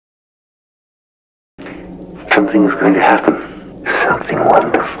Something's going to happen. Something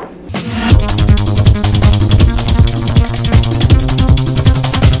wonderful.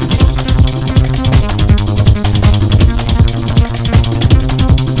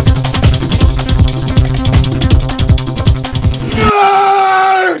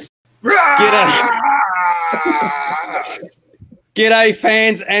 G'day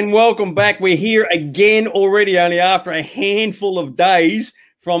fans and welcome back. We're here again already, only after a handful of days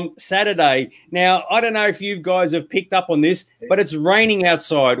from Saturday. Now, I don't know if you guys have picked up on this, but it's raining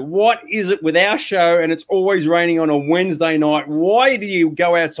outside. What is it with our show and it's always raining on a Wednesday night? Why do you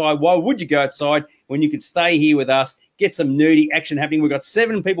go outside? Why would you go outside when you could stay here with us, get some nerdy action happening? We've got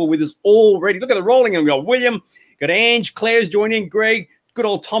 7 people with us already. Look at the rolling. And we've got William, got Ange, Claire's joining, Greg, good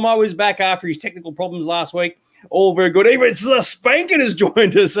old Tomo is back after his technical problems last week. All very good. Even Spankin has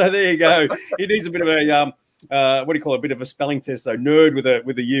joined us, so there you go. He needs a bit of a what do you call it? A bit of a spelling test, though. Nerd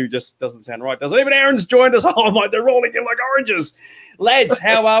with a U just doesn't sound right, does it? Even Aaron's joined us. Oh my, they're rolling in like oranges. Lads,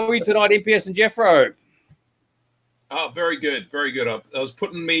 how are we tonight, MPS and Jeffro? Oh, very good, very good. I was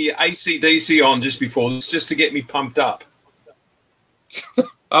putting me AC/DC on just before this, just to get me pumped up.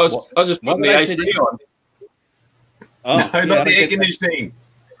 I was just putting the AC on. Oh, no, not the air conditioning.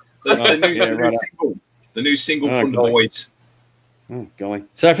 The new single from the boys. Oh, golly.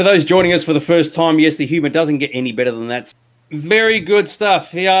 So for those joining us for the first time, yes, the humour doesn't get any better than that. Very good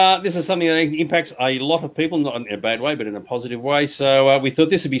stuff. Yeah, this is something that impacts a lot of people, not in a bad way, but in a positive way. So we thought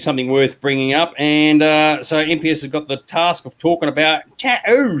this would be something worth bringing up. And so MPS has got the task of talking about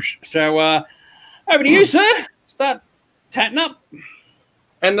tattoos. So over to you, sir. Start tatting up.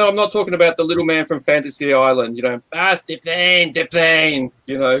 And no, I'm not talking about the little man from Fantasy Island, you know, Dipplane,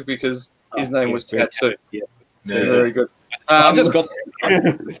 you know, because his name was Tattoo. Yeah, very good. I just got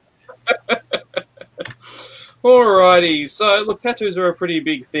there. Alrighty, so look, tattoos are a pretty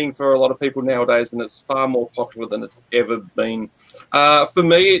big thing for a lot of people nowadays, and it's far more popular than it's ever been. For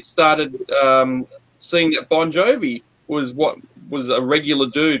me, it started seeing that Bon Jovi was a regular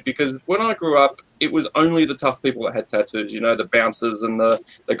dude, because when I grew up, it was only the tough people that had tattoos, you know, the bouncers and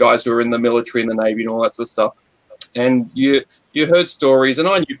the guys who were in the military and the Navy and all that sort of stuff. And you heard stories, and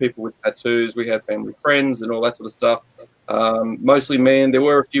I knew people with tattoos. We had family friends and all that sort of stuff. Mostly men. There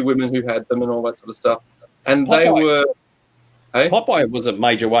were a few women who had them and all that sort of stuff. And Popeye. They were... Hey? Popeye was a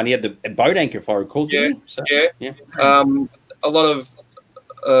major one. He had the boat anchor, if I recall. Yeah, so, yeah. A lot of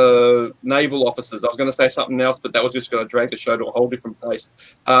naval officers. I was going to say something else, but that was just going to drag the show to a whole different place.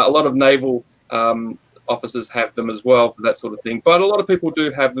 A lot of naval officers have them as well for that sort of thing. But a lot of people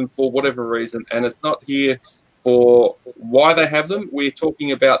do have them for whatever reason, and it's not here for why they have them. We're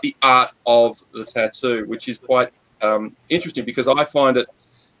talking about the art of the tattoo, which is quite interesting, because I find it,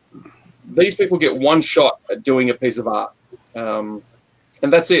 these people get one shot at doing a piece of art. And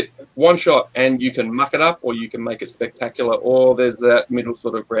that's it, one shot, and you can muck it up or you can make it spectacular, or there's that middle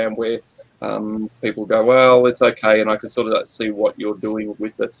sort of ground where people go, well, it's okay, and I can sort of see what you're doing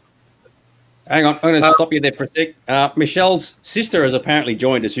with it. Hang on, I'm going to stop you there for a sec. Michelle's sister has apparently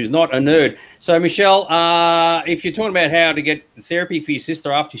joined us, who's not a nerd. So, Michelle, if you're talking about how to get therapy for your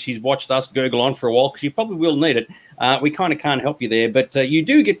sister after she's watched us gurgle on for a while, because you probably will need it, we kind of can't help you there. But you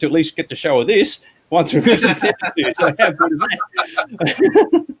do get to at least get the show of this once we've actually said it to you. So how good is that?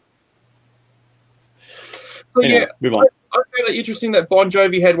 So, anyway, yeah, move on. I found it interesting that Bon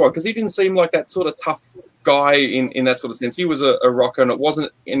Jovi had one, because he didn't seem like that sort of tough guy in that sort of sense. He was a rocker, and it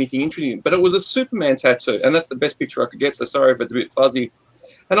wasn't anything interesting, but it was a Superman tattoo, and that's the best picture I could get, so sorry if it's a bit fuzzy.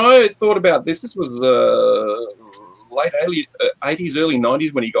 And I thought about this. This was late 80s, early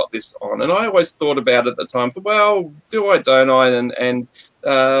 90s when he got this on, and I always thought about it at the time, well, do I, don't I? And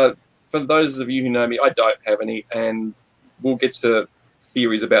for those of you who know me, I don't have any, and we'll get to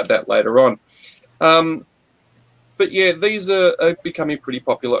theories about that later on. But yeah, these are becoming pretty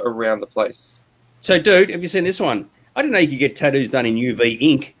popular around the place. So, dude, have you seen this one? I didn't know you could get tattoos done in UV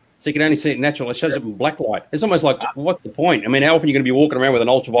ink, so you can only see it natural. It shows up in black light. It's almost like, what's the point? I mean, how often are you going to be walking around with an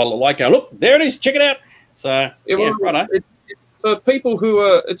ultraviolet light going, look, there it is, check it out. So, righto. It's for people who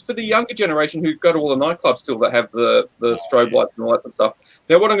are, it's for the younger generation who go to all the nightclubs still that have the strobe lights and all that sort of stuff.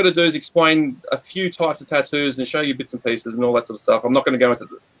 Now, what I'm going to do is explain a few types of tattoos and show you bits and pieces and all that sort of stuff. I'm not going to go into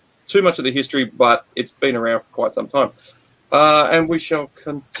too much of the history, but it's been around for quite some time. And we shall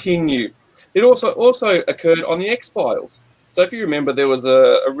continue. It also occurred on the X-Files. So if you remember, there was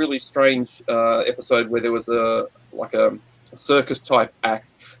a really strange episode where there was a circus-type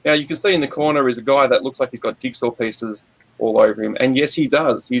act. Now, you can see in the corner is a guy that looks like he's got jigsaw pieces all over him. And yes, he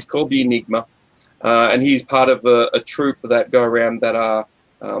does. He's called the Enigma. And he's part of a troupe that go around that are,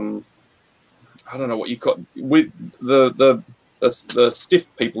 I don't know what you call, with the the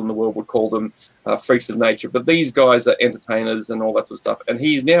stiff people in the world would call them freaks of nature. But these guys are entertainers and all that sort of stuff. And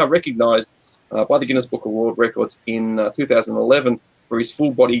he's now recognised by the Guinness Book of World Records in 2011 for his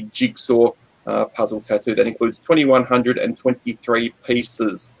full-body jigsaw puzzle tattoo that includes 2,123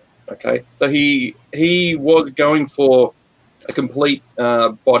 pieces. Okay, so he was going for a complete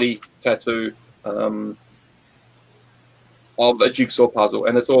body tattoo of a jigsaw puzzle,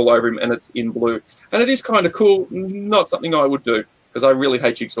 and it's all over him, and it's in blue, and it is kind of cool. Not something I would do because I really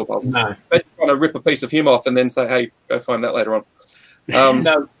hate jigsaw puzzles. No, but trying to rip a piece of him off and then say, "Hey, go find that later on."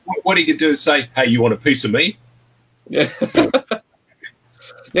 No, what he could do is say, "Hey, you want a piece of me?" Yeah.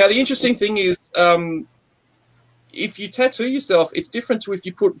 Now the interesting thing is, if you tattoo yourself, it's different to if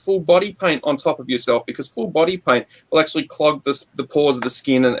you put full body paint on top of yourself, because full body paint will actually clog the pores of the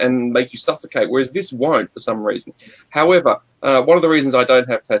skin and make you suffocate, whereas this won't for some reason. However, one of the reasons I don't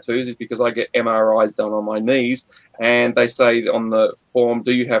have tattoos is because I get MRIs done on my knees, and they say on the form,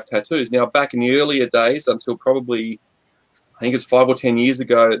 do you have tattoos? Now, back in the earlier days, until probably, I think it's 5 or 10 years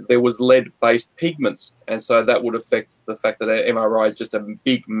ago, there was lead-based pigments, and so that would affect the fact that an MRI is just a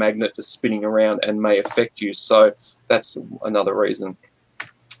big magnet just spinning around and may affect you. So that's another reason.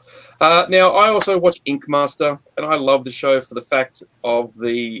 Now, I also watch Ink Master, and I love the show for the fact of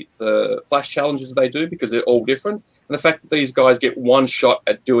the flash challenges they do, because they're all different, and the fact that these guys get one shot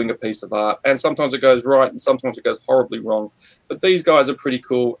at doing a piece of art, and sometimes it goes right and sometimes it goes horribly wrong. But these guys are pretty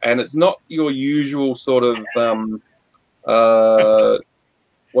cool, and it's not your usual sort of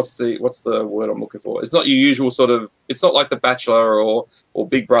what's the word I'm looking for? It's not your usual sort of, it's not like The Bachelor or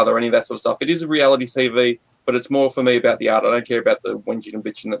Big Brother or any of that sort of stuff. It is a reality TV, but it's more for me about the art. I don't care about the whinging and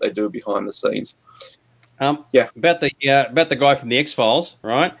bitching that they do behind the scenes. Yeah. About the guy from the X-Files,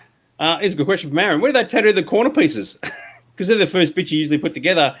 right? Here's a good question from Aaron. Where do they tattoo the corner pieces? Because they're the first bits you usually put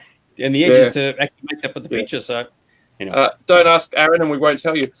together, and the edges to actually make up with the picture. So, anyway. Don't ask Aaron, and we won't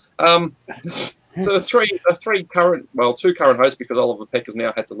tell you. So two current hosts, because Oliver Peck has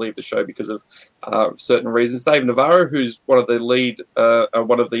now had to leave the show because of certain reasons. Dave Navarro, who's one of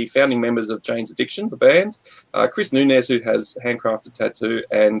the founding members of Jane's Addiction, the band. Chris Nunez, who has Handcrafted Tattoo,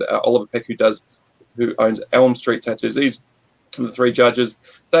 and Oliver Peck, who owns Elm Street Tattoos. These are the three judges.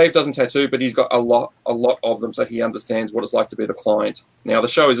 Dave doesn't tattoo, but he's got a lot of them, so he understands what it's like to be the client. Now, the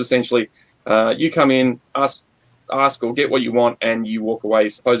show is essentially you come in, ask or get what you want, and you walk away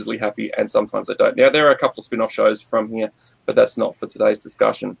supposedly happy, and sometimes they don't. Now, there are a couple of spin-off shows from here, but that's not for today's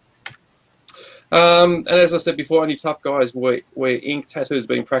discussion. And as I said before, only tough guys wear ink. Tattoos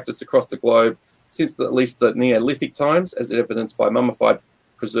being practiced across the globe since at least the Neolithic times, as evidenced by mummified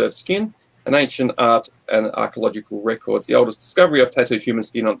preserved skin and ancient art and archaeological records. The oldest discovery of tattooed human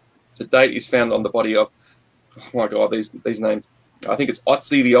skin to date is found on the body of, oh my God, these names. I think it's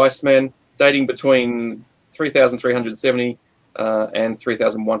Otzi the Iceman, dating between 3,370 and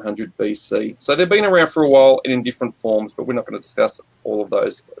 3,100 BC. So they've been around for a while and in different forms, but we're not going to discuss all of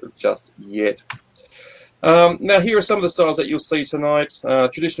those just yet. Now, here are some of the styles that you'll see tonight.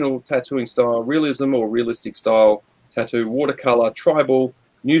 Traditional tattooing style, realism or realistic style tattoo, watercolor, tribal,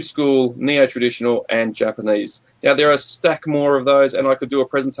 new school, neo-traditional, and Japanese. Now, there are a stack more of those, and I could do a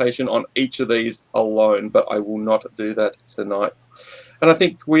presentation on each of these alone, but I will not do that tonight. And I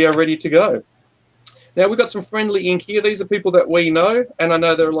think we are ready to go. Now, we've got some friendly ink here. These are people that we know, and I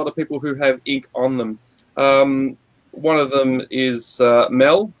know there are a lot of people who have ink on them. One of them is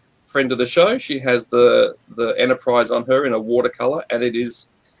Mel, friend of the show. She has the Enterprise on her in a watercolor, and it is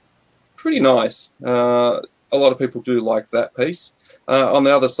pretty nice. A lot of people do like that piece. On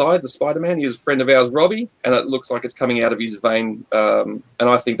the other side, the Spider-Man, he is a friend of ours, Robbie, and it looks like it's coming out of his vein, and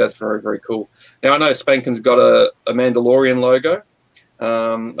I think that's very, very cool. Now, I know Spankin's got a Mandalorian logo.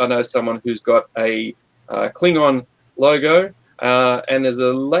 I know someone who's got a Klingon logo, and there's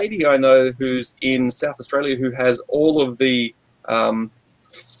a lady I know who's in South Australia who has all of the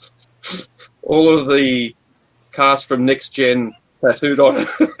cast from Next Gen tattooed on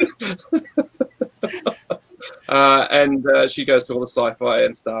her. And she goes to all the sci-fi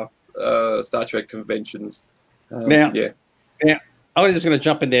and stuff, Star Trek conventions. Now, I'm just going to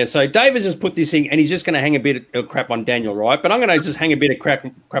jump in there. So Dave has just put this thing, and he's just going to hang a bit of crap on Daniel, right? But I'm going to just hang a bit of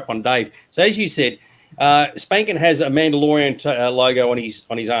crap on Dave. So as you said, Spankin has a Mandalorian logo on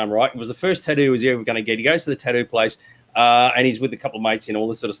his arm, right? It was the first tattoo he was ever going to get. He goes to the tattoo place, and he's with a couple of mates and all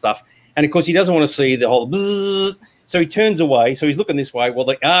this sort of stuff. And, of course, he doesn't want to see the whole bzzz, so he turns away. So he's looking this way while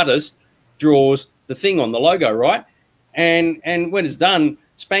the artist draws the thing on the logo, right? And when it's done,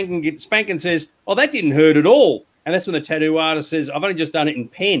 Spankin says, oh, that didn't hurt at all. And that's when the tattoo artist says, I've only just done it in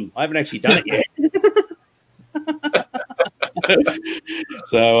pen. I haven't actually done it yet.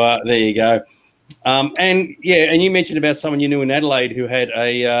 So there you go. And yeah, and you mentioned about someone you knew in Adelaide who had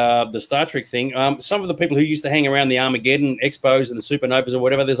the Star Trek thing. Some of the people who used to hang around the Armageddon expos and the supernovas or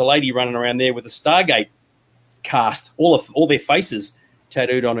whatever, there's a lady running around there with a Stargate cast, all their faces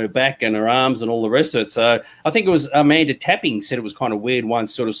tattooed on her back and her arms and all the rest of it. So I think it was Amanda Tapping said it was kind of weird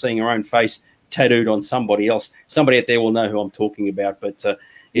once, sort of seeing her own face tattooed on somebody else. Somebody out there will know who I'm talking about. But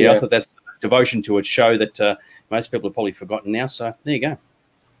yeah, I thought that's devotion to a show that most people have probably forgotten now. So there you go.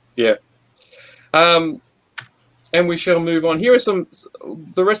 Yeah. And we shall move on. Here are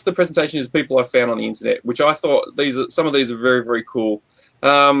the rest of the presentation is people I found on the internet, which I thought some of these are very, very cool.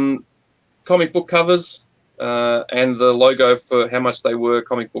 Comic book covers and the logo for how much they were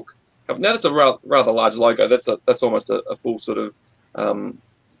comic book cover. Now that's a rather large logo. That's almost a full sort of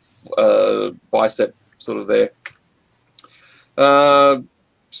bicep sort of there.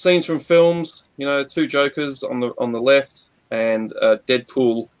 Scenes from films, you know, 2 Jokers on the left and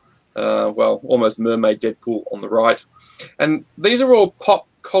Deadpool. Well, almost mermaid Deadpool on the right. And these are all pop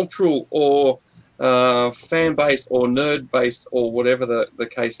cultural or fan-based or nerd-based or whatever the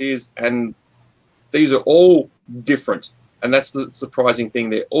case is. And these are all different. And that's the surprising thing.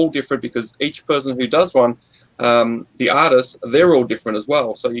 They're all different because each person who does one, the artists, they're all different as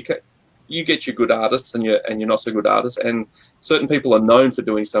well. So you get your good artists and your not so good artists. And certain people are known for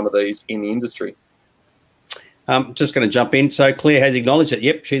doing some of these in the industry. Just going to jump in. So Claire has acknowledged that,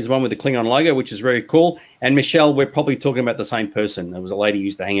 yep, she's the one with the Klingon logo, which is very cool. And Michelle, we're probably talking about the same person. There was a lady who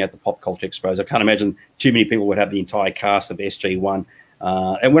used to hang out at the Pop Culture Expos. I can't imagine too many people would have the entire cast of SG-1.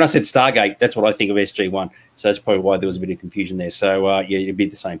 And when I said Stargate, that's what I think of SG-1. So that's probably why there was a bit of confusion there. So, yeah, it'd be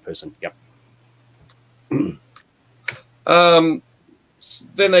the same person. Yep.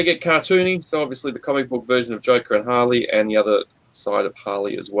 Then they get cartoony. So obviously the comic book version of Joker and Harley and the other side of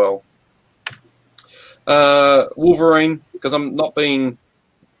Harley as well. Wolverine, because I'm not being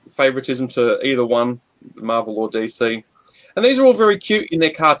favoritism to either one, Marvel or DC. And these are all very cute in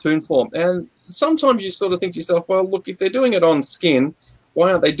their cartoon form. And sometimes you sort of think to yourself, well, look, if they're doing it on skin, why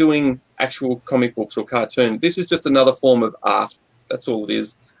aren't they doing actual comic books or cartoons? This is just another form of art. That's all it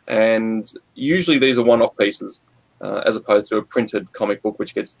is. And usually these are one-off pieces, as opposed to a printed comic book,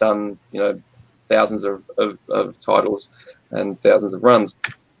 which gets done, you know, thousands of titles and thousands of runs.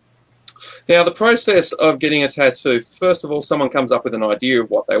 Now, the process of getting a tattoo, first of all, someone comes up with an idea of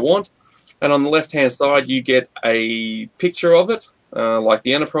what they want. And on the left-hand side, you get a picture of it, like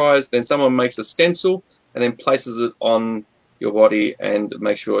the Enterprise. Then someone makes a stencil and then places it on your body and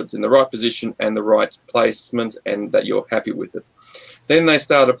make sure it's in the right position and the right placement and that you're happy with it. Then they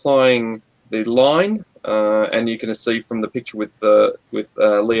start applying the line, and you can see from the picture with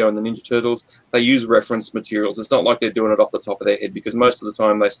Leo and the Ninja Turtles, they use reference materials. It's not like they're doing it off the top of their head, because most of the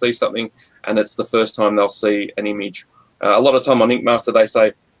time they see something and it's the first time they'll see an image. A lot of time on Ink Master they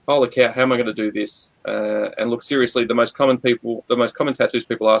say, holy cow, how am I going to do this? And look, seriously, the most common tattoos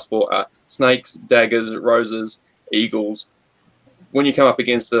people ask for are snakes, daggers, roses, eagles. When you come up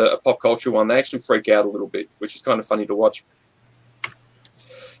against a pop culture one, they actually freak out a little bit, which is kind of funny to watch.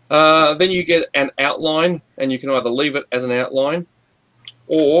 Then you get an outline, and you can either leave it as an outline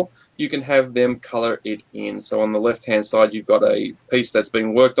or you can have them color it in. So on the left-hand side, you've got a piece that's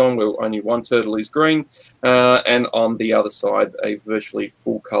been worked on where only one turtle is green, and on the other side, a virtually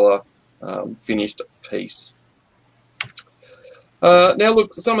full-color finished piece. Now,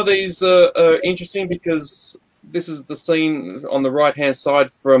 look, some of these are interesting because this is the scene on the right-hand side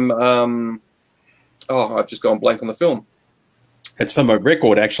from, oh, I've just gone blank on the film. It's from a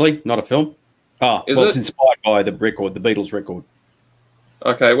record, actually, not a film. Oh, is well, it? It's inspired by the record, the Beatles record.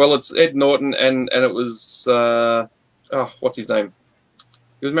 Okay, well, it's Ed Norton, and it was, oh, what's his name?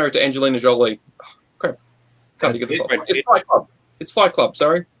 He was married to Angelina Jolie. Oh, crap. Can't think of the title. It's Fight Club. It's Fight Club,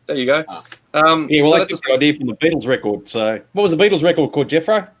 sorry. There you go. Yeah, well, so that's the idea from the Beatles record. So what was the Beatles record called,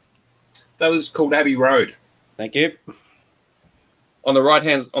 Jeffro? That was called Abbey Road. Thank you. On the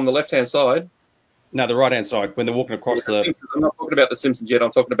left-hand side. No, the right-hand side, when they're walking across the... Simpsons. I'm not talking about the Simpsons yet.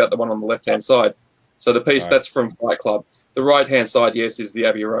 I'm talking about the one on the left-hand side. So the piece, that's from Fight Club. The right-hand side, yes, is the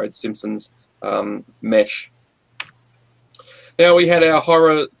Abbey Road Simpsons mesh. Now, we had our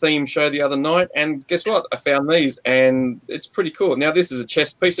horror theme show the other night, and guess what? I found these, and it's pretty cool. Now, this is a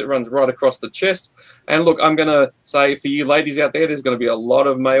chest piece. It runs right across the chest. And look, I'm going to say for you ladies out there, there's going to be a lot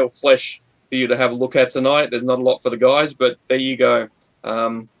of male flesh for you to have a look at tonight. There's not a lot for the guys, but there you go.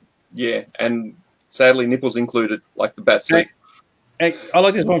 Yeah, and sadly, nipples included, like the bat suit. Hey, I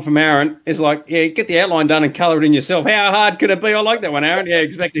like this one from Aaron. It's like, yeah, get the outline done and colour it in yourself. How hard could it be? I like that one, Aaron. Yeah,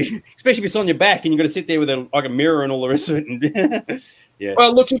 especially if it's on your back and you've got to sit there with like a mirror and all the rest of it. And Yeah.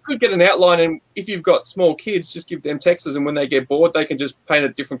 Well, look, you could get an outline, and if you've got small kids, just give them texts, and when they get bored, they can just paint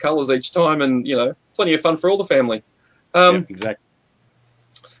it different colours each time, and plenty of fun for all the family. Exactly.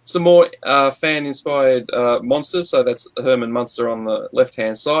 Some more fan-inspired monsters. So that's Herman Munster on the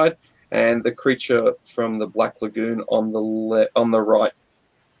left-hand side, and the creature from the Black Lagoon on the right.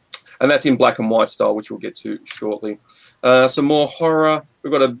 And that's in black and white style, which we'll get to shortly. Some more horror.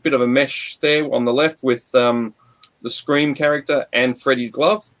 We've got a bit of a mesh there on the left with the Scream character and Freddy's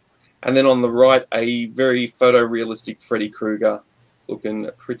glove. And then on the right, a very photorealistic Freddy Krueger, looking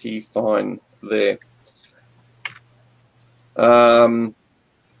pretty fine there. I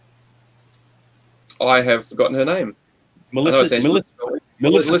have forgotten her name. Melissa.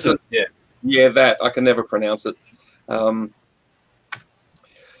 Yeah, that. I can never pronounce it.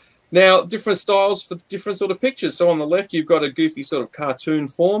 Now, different styles for different sort of pictures. So on the left, you've got a goofy sort of cartoon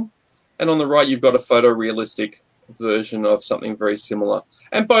form. And on the right, you've got a photorealistic version of something very similar.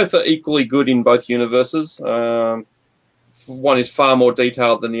 And both are equally good in both universes. One is far more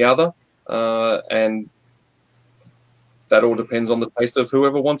detailed than the other. And that all depends on the taste of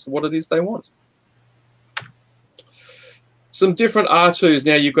whoever wants what it is they want. Some different R2s.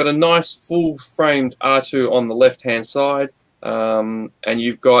 Now, you've got a nice full-framed R2 on the left-hand side. And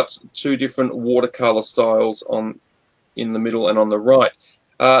you've got two different watercolor styles in the middle and on the right.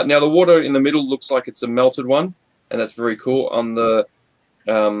 Now the water in the middle looks like it's a melted one, and that's very cool. On the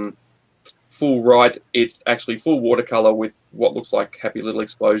full right, it's actually full watercolor with what looks like happy little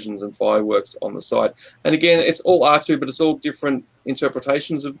explosions and fireworks on the side. And again, it's all R2, but it's all different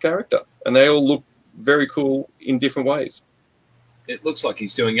interpretations of the character, and they all look very cool in different ways. It looks like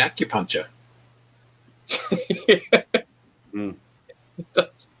he's doing acupuncture. Mm.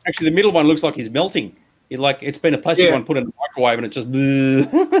 Actually, the middle one looks like he's melting. It's been a plastic one put in the microwave, and it just.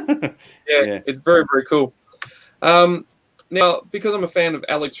 Yeah, it's very, very cool. Now, because I'm a fan of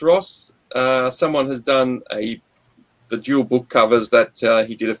Alex Ross, someone has done the dual book covers that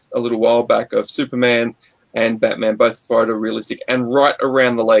he did a little while back of Superman and Batman, both photorealistic and right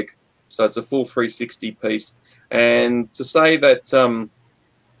around the leg. So it's a full 360 piece. And to say that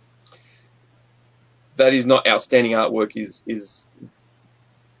that is not outstanding artwork is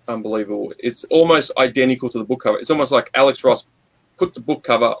unbelievable. It's almost identical to the book cover. It's almost like Alex Ross put the book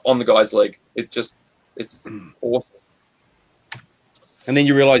cover on the guy's leg. It's awesome. And then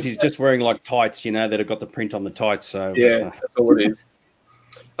you realise he's just wearing like tights, that have got the print on the tights. So yeah, that's all it is.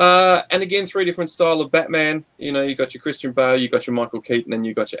 And again, three different style of Batman. You got your Christian Bale, you got your Michael Keaton, and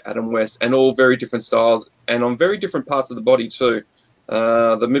you got your Adam West, and all very different styles and on very different parts of the body too.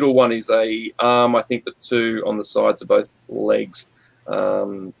 The middle one is a arm. I think the two on the sides are both legs.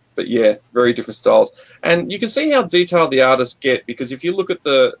 But yeah, very different styles. And you can see how detailed the artists get, because if you look at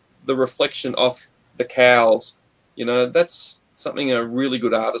the reflection off the cowls, that's something a really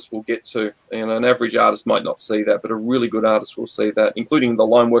good artist will get to. An average artist might not see that, but a really good artist will see that, including the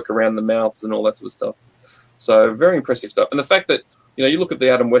line work around the mouths and all that sort of stuff. So very impressive stuff. And the fact that, you look at the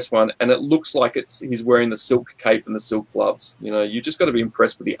Adam West one and it looks like he's wearing the silk cape and the silk gloves. You just got to be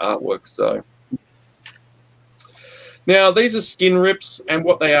impressed with the artwork. So now these are skin rips, and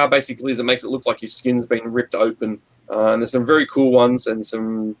what they are basically is it makes it look like your skin's been ripped open. And there's some very cool ones,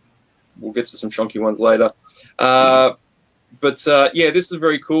 and we'll get to some chunky ones later. But yeah, this is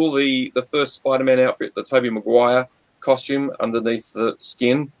very cool. The first Spider-Man outfit, the Tobey Maguire costume underneath the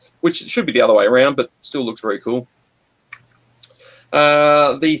skin, which should be the other way around, but still looks very cool.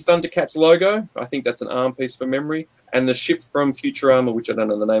 The Thundercats logo, I think that's an arm piece for memory, and the ship from Futurama, which I don't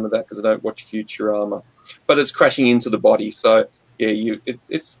know the name of that because I don't watch Futurama, but it's crashing into the body. So yeah,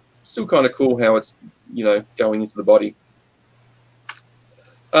 it's still kind of cool how it's going into the body.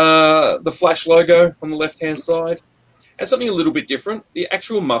 The Flash logo on the left-hand side, and something a little bit different, the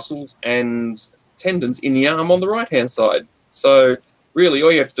actual muscles and tendons in the arm on the right-hand side. So really,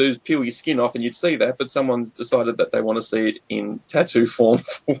 all you have to do is peel your skin off and you'd see that, but someone's decided that they want to see it in tattoo form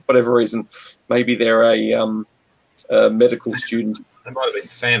for whatever reason. Maybe they're a medical student. They might have been a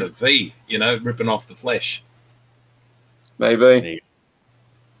fan of V, ripping off the flesh. Maybe.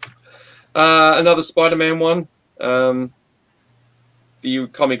 Another Spider-Man one. The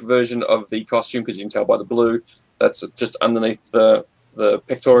comic version of the costume, because you can tell by the blue, that's just underneath the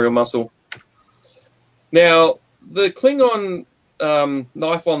pectoral muscle. Now, the Klingon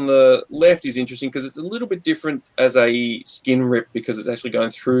knife on the left is interesting because it's a little bit different as a skin rip, because it's actually going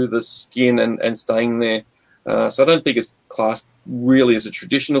through the skin and staying there. So I don't think it's classed really as a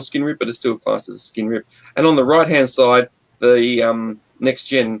traditional skin rip, but it's still classed as a skin rip. And on the right-hand side, the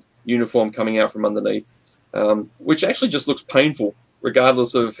next-gen uniform coming out from underneath, which actually just looks painful,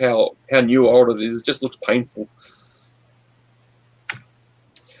 regardless of how new or old it is. It just looks painful.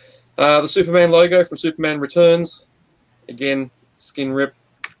 The Superman logo from Superman Returns, again, skin rip.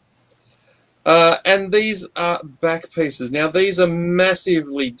 And these are back pieces. Now, these are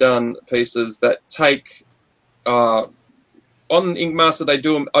massively done pieces that take, on Ink Master, they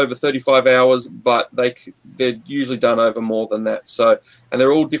do them over 35 hours, but they're usually done over more than that. So, and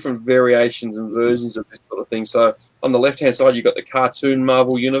they're all different variations and versions of this sort of thing. So on the left-hand side, you've got the cartoon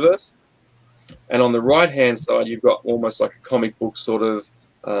Marvel Universe. And on the right-hand side, you've got almost like a comic book sort of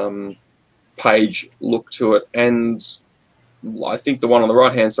page look to it. And I think the one on the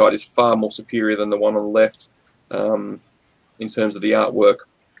right-hand side is far more superior than the one on the left in terms of the artwork.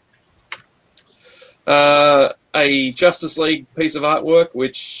 A Justice League piece of artwork,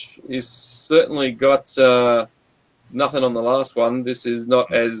 which is certainly got nothing on the last one. This is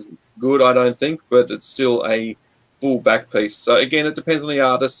not as good, I don't think, but it's still a full back piece. So again, it depends on the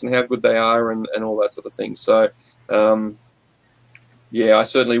artists and how good they are and all that sort of thing. So yeah, I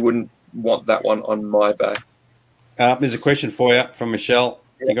certainly wouldn't want that one on my back. There's a question for you from Michelle.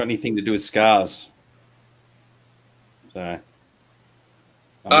 Yeah. You got anything to do with scars? So,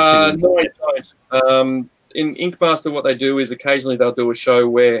 no, I don't. In Ink Master, what they do is occasionally they'll do a show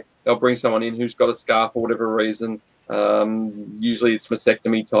where they'll bring someone in who's got a scar for whatever reason. Usually it's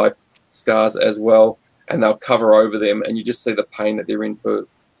mastectomy type scars as well, and they'll cover over them, and you just see the pain that they're in for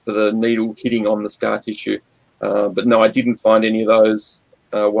the needle hitting on the scar tissue. But no, I didn't find any of those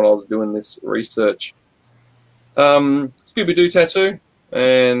when I was doing this research. Scooby-Doo tattoo,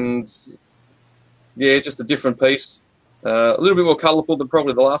 and yeah, just a different piece. A little bit more colourful than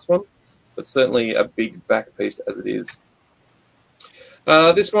probably the last one, but certainly a big back piece as it is.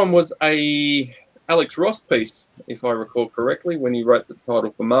 This one was a Alex Ross piece, if I recall correctly, when he wrote the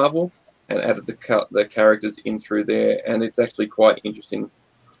title for Marvel and added the characters in through there, and it's actually quite interesting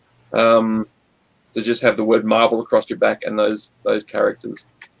to just have the word Marvel across your back and those characters.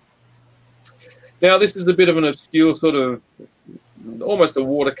 Now, this is a bit of an obscure sort of, almost a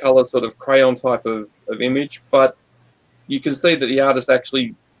watercolor sort of crayon type of image, but you can see that the artist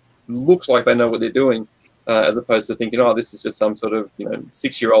actually looks like they know what they're doing, as opposed to thinking, oh, this is just some sort of,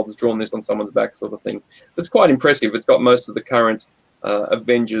 6-year-old has drawn this on someone's back sort of thing. It's quite impressive. It's got most of the current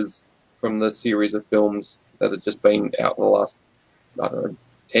Avengers from the series of films that have just been out in the last, I don't know,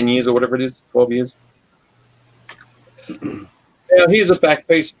 10 years or whatever it is, 12 years. Now, here's a back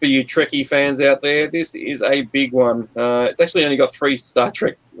piece for you Trekkie fans out there. This is a big one. It's actually only got 3 Star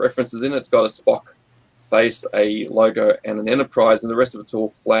Trek references in it. It's got a Spock face, a logo, and an Enterprise, and the rest of it's all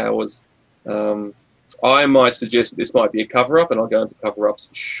flowers. I might suggest that this might be a cover-up, and I'll go into cover-ups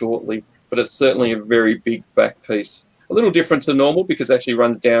shortly, but it's certainly a very big back piece. A little different to normal because it actually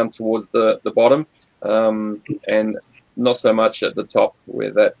runs down towards the bottom, and not so much at the top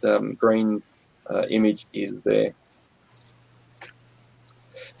where that green image is there.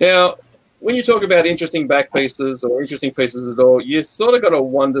 Now, when you talk about interesting back pieces or interesting pieces at all, you sort of got to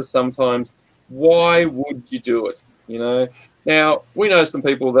wonder sometimes, why would you do it? Now, we know some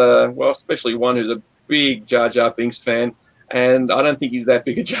people that are, well, especially one who's a big Jar Jar Binks fan, and I don't think he's that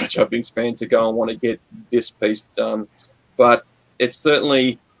big a Jar Jar Binks fan to go and want to get this piece done. But it's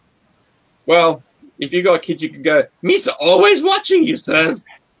certainly, well, if you got a kid, you can go, Miss always watching you, sirs.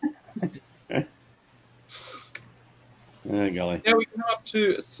 Oh, golly. Now we come up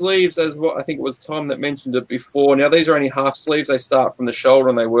to sleeves, as what I think it was Tom that mentioned it before. Now these are only half sleeves. They start from the shoulder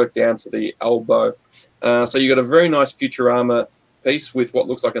and they work down to the elbow. So you got a very nice Futurama piece with what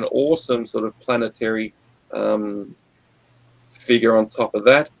looks like an awesome sort of planetary figure on top of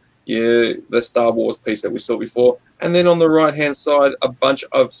that. The Star Wars piece that we saw before. And then on the right-hand side, a bunch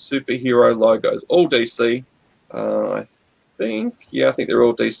of superhero logos, all DC. I think they're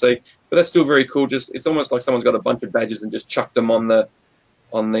all DC, but that's still very cool. Just it's almost like someone's got a bunch of badges and just chucked them on their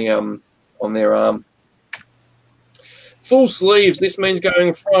arm. Full sleeves. This means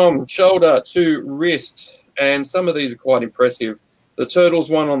going from shoulder to wrist, and some of these are quite impressive. The Turtles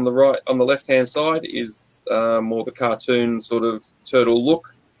one on the right, on the left-hand side, is more the cartoon sort of turtle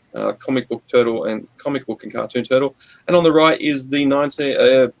look, comic book and cartoon turtle, and on the right is the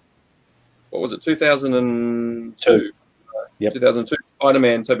 2002. Yep. 2002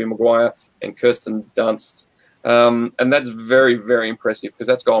 Spider-Man, Tobey Maguire, and Kirsten Dunst. And that's very, very impressive because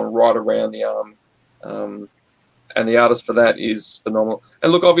that's gone right around the arm. And the artist for that is phenomenal.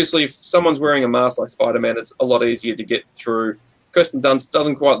 And look, obviously, if someone's wearing a mask like Spider-Man, it's a lot easier to get through. Kirsten Dunst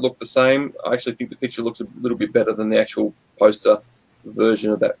doesn't quite look the same. I actually think the picture looks a little bit better than the actual poster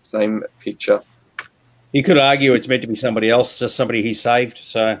version of that same picture. You could argue it's meant to be somebody else, just somebody he saved.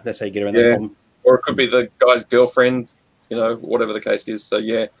 So that's how you get around that problem. Or it could be the guy's girlfriend, whatever the case is. So,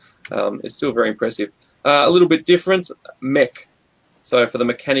 yeah, it's still very impressive. A little bit different, mech. So for the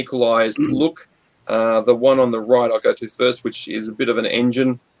mechanicalized look, the one on the right I'll go to first, which is a bit of an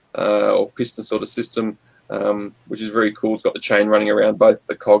engine or piston sort of system, which is very cool. It's got the chain running around both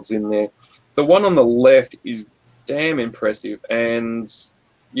the cogs in there. The one on the left is damn impressive, and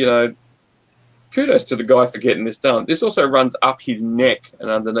you know, kudos to the guy for getting this done. This also runs up his neck and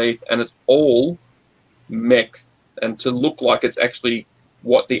underneath, and it's all mech, and to look like it's actually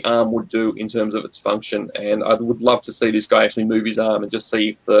what the arm would do in terms of its function. And I would love to see this guy actually move his arm and just see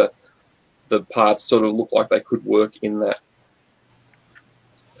if the parts sort of look like they could work in that.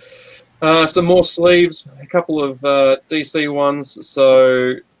 Some more sleeves, a couple of DC ones.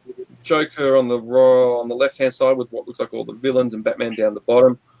 So Joker on the left-hand side with what looks like all the villains, and Batman down the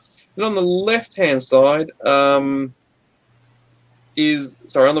bottom. And on the left-hand side on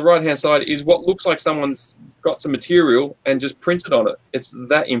the right-hand side is what looks like someone's got some material and just printed on it. It's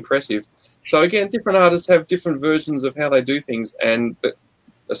that impressive. So again, different artists have different versions of how they do things, and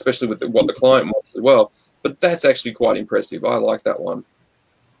especially with what the client wants as well. But that's actually quite impressive. I like that one.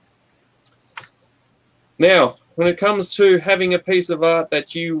 Now, when it comes to having a piece of art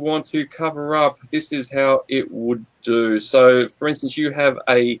that you want to cover up, this is how it would do. So, for instance, you have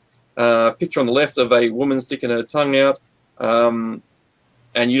a picture on the left of a woman sticking her tongue out,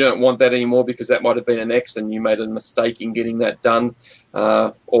 and you don't want that anymore because that might have been an X and you made a mistake in getting that done,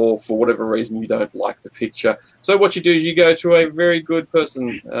 or for whatever reason you don't like the picture. So what you do is you go to a very good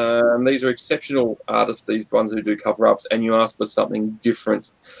person, these are exceptional artists, these ones who do cover-ups, and you ask for something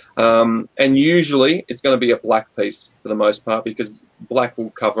different. And usually it's going to be a black piece for the most part, because black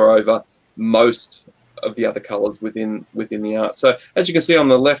will cover over most of the other colours within the art. So as you can see on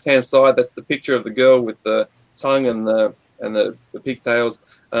the left-hand side, that's the picture of the girl with the tongue and the pigtails.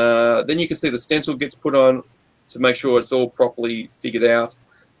 Then you can see the stencil gets put on to make sure it's all properly figured out.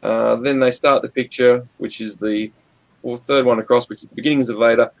 Then they start the picture, which is the third one across, which is the beginnings of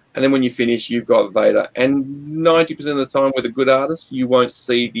Vader. And then when you finish, you've got Vader. And 90% of the time with a good artist, you won't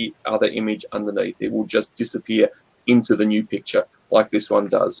see the other image underneath. It will just disappear into the new picture, like this one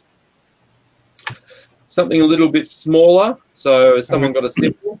does. Something a little bit smaller. So someone got a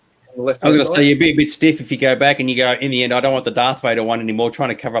stencil. I was going to say, you'd be a bit stiff if you go back and you go, in the end, I don't want the Darth Vader one anymore, trying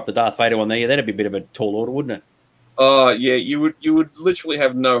to cover up the Darth Vader one there. That'd be a bit of a tall order, wouldn't it? Yeah, you would literally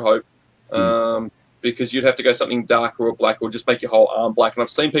have no hope, because you'd have to go something darker or black, or just make your whole arm black. And I've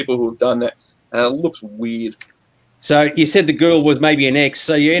seen people who have done that, and it looks weird. So you said the girl was maybe an X,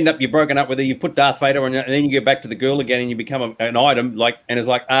 so you're broken up with her, you put Darth Vader on, and then you go back to the girl again and you become an item, and it's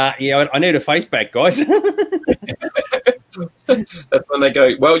like, yeah, I need a face back, guys. That's when they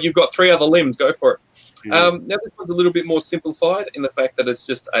go, well, you've got 3 other limbs, go for it. Now this one's a little bit more simplified in the fact that it's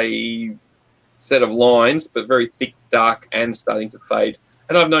just a set of lines, but very thick, dark, and starting to fade.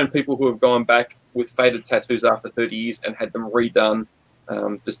 And I've known people who have gone back with faded tattoos after 30 years and had them redone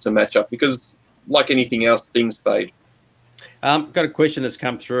just to match up, because like anything else, things fade. Got a question that's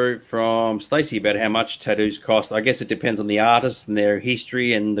come through from Stacey about how much tattoos cost. I guess it depends on the artist and their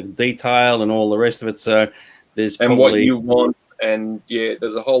history and the detail and all the rest of it. So there's probably... And what you want, and yeah,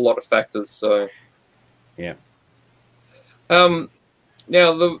 there's a whole lot of factors. So yeah. Now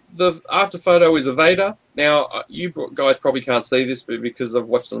the after photo is a Vader. Now you guys probably can't see this, but because I've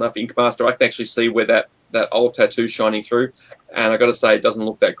watched enough Ink Master, I can actually see where that old tattoo shining through, and I got to say it doesn't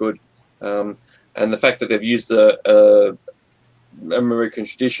look that good. And the fact that they've used a American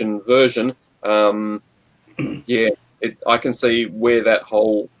tradition version, yeah, I can see where that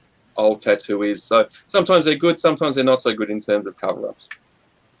whole old tattoo is. So sometimes they're good, sometimes they're not so good in terms of cover-ups.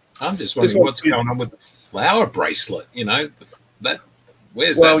 I'm just wondering what's going on with the flower bracelet. You know,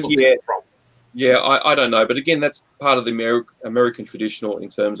 where's that from? Yeah, I don't know, but again, that's part of the American traditional in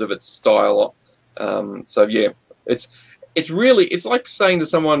terms of its style. So yeah, it's like saying to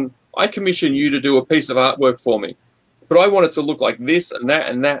someone, I commission you to do a piece of artwork for me, but I want it to look like this and that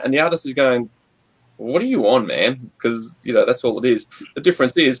and that, and the artist is going, what are you on, man? Because, you know, that's all it is. The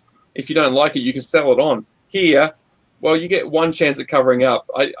difference is, if you don't like it, you can sell it on. Here, well, you get one chance at covering up.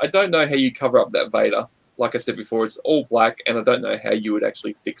 I don't know how you cover up that Vader. Like I said before, it's all black, and I don't know how you would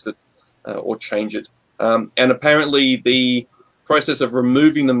actually fix it or change it. And apparently the process of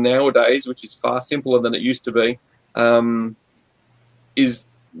removing them nowadays, which is far simpler than it used to be, is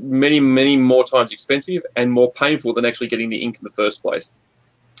many, many more times expensive and more painful than actually getting the ink in the first place.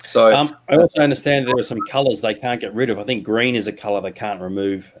 So I also understand there are some colours they can't get rid of. I think green is a colour they can't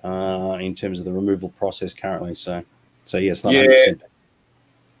remove in terms of the removal process currently. So yeah, it's not 100%.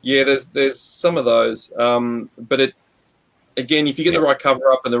 Yeah, there's some of those, but again, if you get the right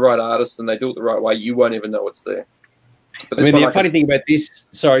cover up and the right artist and they do it the right way, you won't even know it's there. But I mean, the funny thing about this,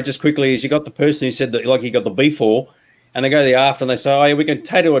 sorry, just quickly, is you got the person who said that, like, he got the B4. and they go to the after and they say, "Oh, yeah, we can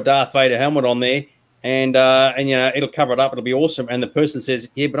tattoo a Darth Vader helmet on there, and you know it'll cover it up. It'll be awesome." And the person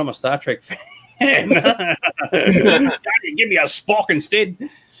says, "Yeah, but I'm a Star Trek fan. Give me a Spock instead."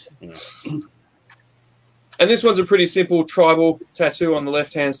 Yeah. And this one's a pretty simple tribal tattoo on the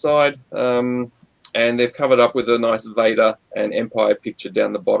left-hand side, and they've covered up with a nice Vader and Empire picture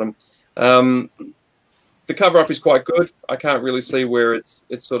down the bottom. The cover-up is quite good. I can't really see where it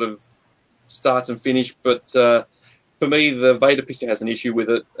sort of starts and finishes, but for me, the Vader picture has an issue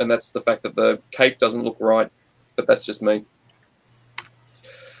with it, and that's the fact that the cape doesn't look right, but that's just me.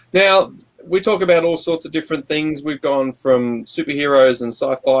 Now, we talk about all sorts of different things. We've gone from superheroes and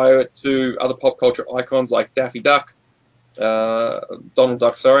sci-fi to other pop culture icons like Daffy Duck, Donald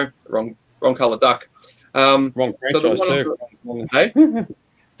Duck, sorry, wrong color duck. Wrong franchise too. Hey?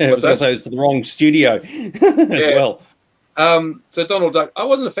 Yeah, I was going to say it's the wrong studio as well. So Donald Duck, I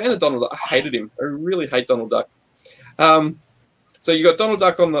wasn't a fan of Donald Duck. I hated him. I really hate Donald Duck. So you got Donald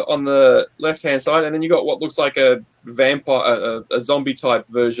Duck on the left-hand side, and then you got what looks like a vampire, a zombie-type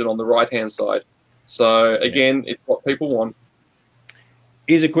version on the right-hand side. So again, it's what people want.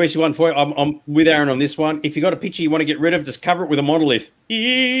 Here's a question one for you. I'm with Aaron on this one. If you got a picture you want to get rid of, just cover it with a monolith.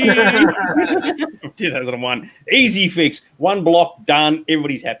 2001. Easy fix. One block, done.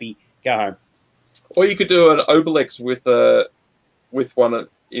 Everybody's happy. Go home. Or you could do an Obelix with one that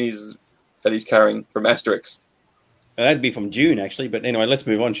he's carrying from Asterix. That'd be from June, actually. But anyway, let's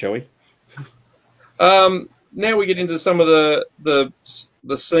move on, shall we? Now we get into some of the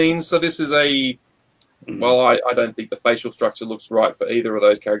scenes. So this is well, I don't think the facial structure looks right for either of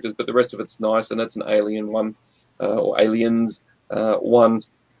those characters, but the rest of it's nice, and it's an alien one, or aliens one.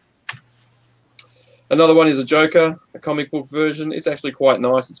 Another one is a Joker, a comic book version. It's actually quite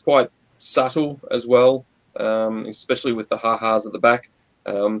nice. It's quite subtle as well, especially with the ha-has at the back.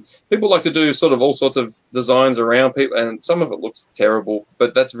 People like to do sort of all sorts of designs around people, and some of it looks terrible,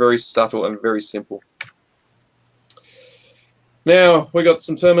 but that's very subtle and very simple. Now, we got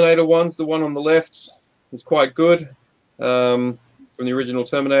some Terminator ones. The one on the left is quite good, from the original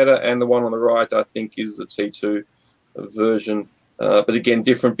Terminator, and the one on the right, I think, is the T2 version. But again,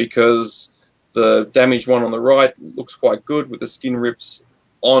 different because the damaged one on the right looks quite good with the skin rips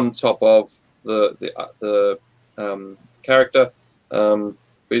on top of the character. But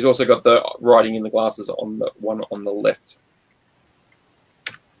he's also got the writing in the glasses on the one on the left.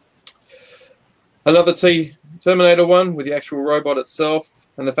 Another Terminator one with the actual robot itself,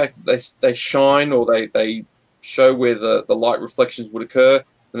 and the fact that they shine, or they show where the light reflections would occur,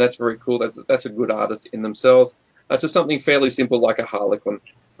 and that's very cool. That's a good artist in themselves. To something fairly simple like a Harlequin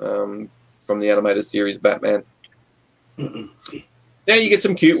from the animated series Batman. Now you get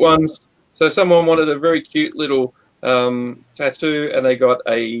some cute ones. So someone wanted a very cute little tattoo, and they got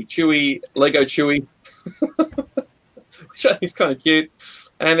a Lego Chewie, which I think is kind of cute.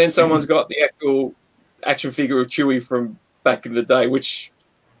 And then someone's got the actual action figure of Chewie from back in the day, which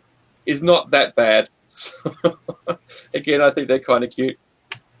is not that bad. So, again, I think they're kind of cute.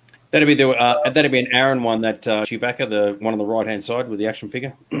 That'd be an Aaron one, that Chewbacca, the one on the right-hand side with the action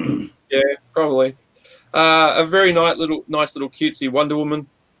figure. Yeah, probably. A very nice little cutesy Wonder Woman.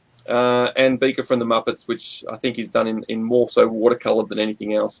 And Beaker from the Muppets, which I think he's done in more so watercolor than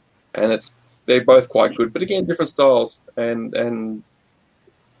anything else, and they're both quite good, but again, different styles, and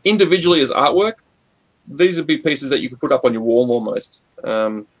individually as artwork, these would be pieces that you could put up on your wall almost,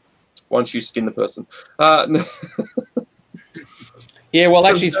 once you skin the person. Yeah, well,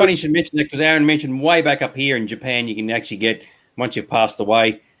 actually, it's funny you should mention that, because Aaron mentioned way back up here in Japan, you can actually get, once you've passed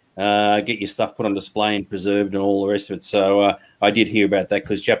away, get your stuff put on display and preserved and all the rest of it. So I did hear about that,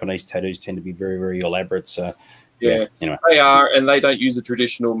 because Japanese tattoos tend to be very, very elaborate. So yeah, anyway. They are, and they don't use the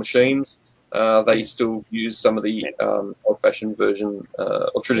traditional machines. They still use some of the old-fashioned version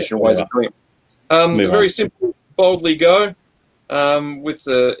or traditional ways of doing it. Very simple, boldly go with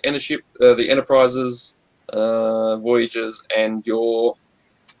the Enterprises, Voyagers, and I'm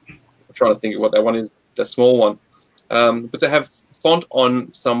trying to think of what that one is, the small one. But to have font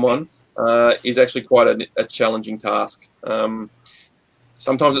on someone is actually quite a challenging task.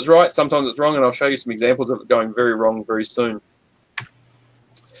 Sometimes it's right, sometimes it's wrong, and I'll show you some examples of it going very wrong very soon.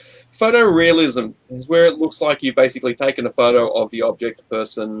 Photorealism is where it looks like you've basically taken a photo of the object,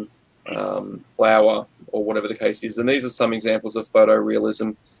 person, flower, or whatever the case is. And these are some examples of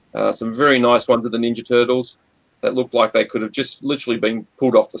photorealism. Some very nice ones of the Ninja Turtles that look like they could have just literally been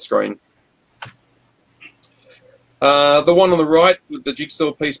pulled off the screen. The one on the right with the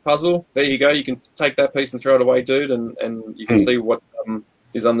jigsaw piece puzzle, there you go. You can take that piece and throw it away, dude, and you can see what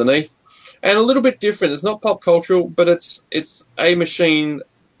is underneath. And a little bit different. It's not pop cultural, but it's a machine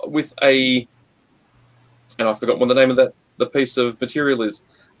with a and I forgot what the name of the piece of material is.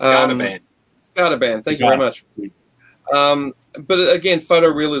 Garter band. Garter band. Thank you very much. But again,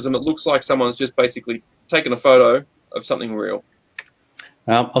 photorealism. It looks like someone's just basically taken a photo of something real.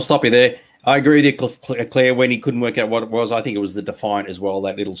 I'll stop you there. I agree with you, Claire, when he couldn't work out what it was. I think it was the Defiant as well,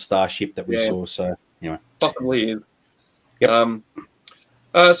 that little starship that we saw. So, anyway. Possibly is. Yep.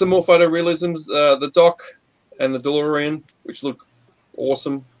 Some more photorealisms. The Doc and the DeLorean, which look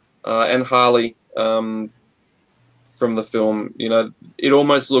awesome, and Harley from the film. You know, it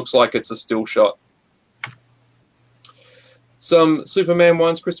almost looks like it's a still shot. Some Superman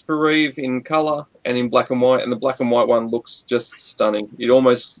ones, Christopher Reeve in colour and in black and white, and the black and white one looks just stunning. It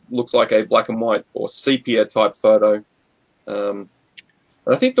almost looks like a black and white or sepia type photo. And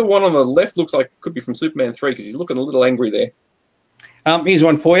I think the one on the left looks like it could be from Superman 3 because he's looking a little angry there. Here's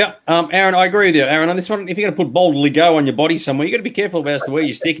one for you. Aaron, I agree with you. Aaron, on this one, if you're going to put boldly go on your body somewhere, you've got to be careful about where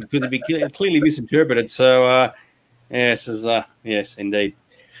you stick it because it'd be clearly misinterpreted. So, yes, indeed.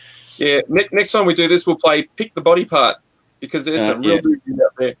 Yeah, next time we do this, we'll play Pick the Body Part because there's some real movies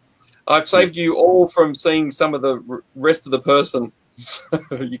out there. I've saved you all from seeing some of the rest of the person, so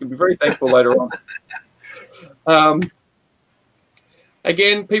you can be very thankful later on.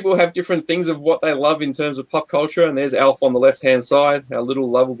 Again, people have different things of what they love in terms of pop culture, and there's Alf on the left-hand side, our little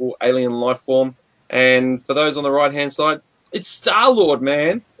lovable alien life form. And for those on the right-hand side, it's Star-Lord,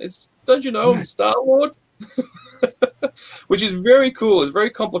 man. Don't you know him, Star-Lord? Which is very cool. It's a very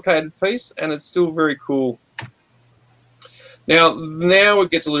complicated piece, and it's still very cool. Now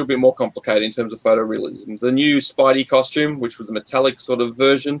it gets a little bit more complicated in terms of photorealism. The new Spidey costume, which was a metallic sort of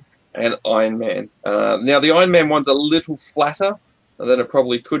version, and Iron Man. Now, the Iron Man one's a little flatter than it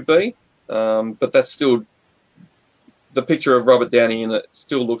probably could be, but that's still, the picture of Robert Downey in it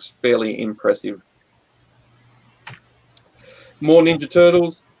still looks fairly impressive. More Ninja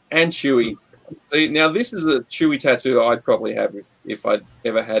Turtles and Chewie. Now, this is a Chewie tattoo I'd probably have if I'd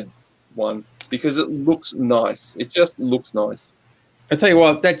ever had one, because it looks nice. It just looks nice. I'll tell you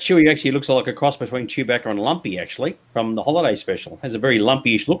what, that Chewie actually looks like a cross between Chewbacca and Lumpy, actually, from the holiday special. It has a very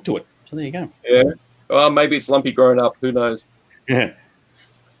lumpy-ish look to it. So there you go. Yeah. Well, maybe it's Lumpy grown up. Who knows? Yeah.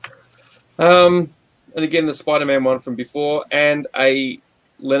 And again, the Spider-Man one from before, and a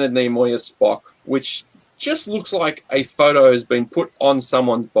Leonard Nimoy as Spock, which just looks like a photo has been put on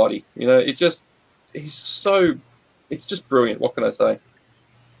someone's body. You know, it's just brilliant. What can I say?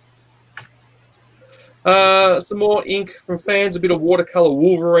 Some more ink from fans, a bit of watercolor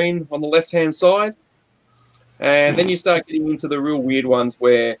Wolverine on the left-hand side. And then you start getting into the real weird ones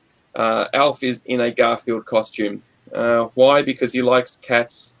where Alf is in a Garfield costume. Why? Because he likes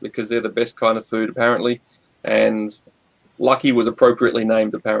cats, because they're the best kind of food, apparently. And Lucky was appropriately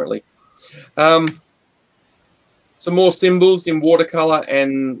named, apparently. Some more symbols in watercolor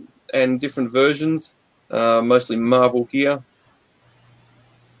and different versions, mostly Marvel here.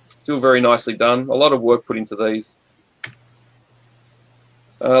 Still very nicely done. A lot of work put into these.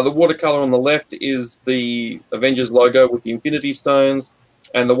 The watercolor on the left is the Avengers logo with the Infinity Stones,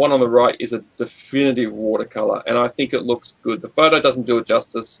 and the one on the right is a definitive watercolor, and I think it looks good. The photo doesn't do it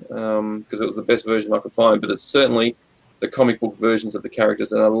justice because it was the best version I could find, but it's certainly the comic book versions of the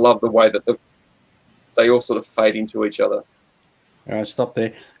characters, and I love the way that they all sort of fade into each other. All right, stop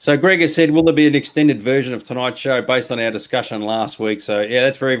there. So Greg has said, will there be an extended version of tonight's show based on our discussion last week? So, yeah,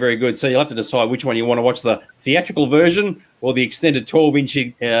 that's very, very good. So you'll have to decide which one you want to watch, the theatrical version or the extended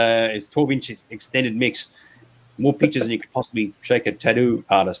 12-inch extended mix. More pictures than you could possibly shake a tattoo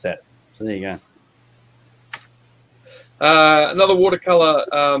artist at. So there you go. Another watercolor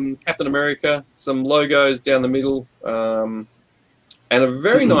Captain America, some logos down the middle, and a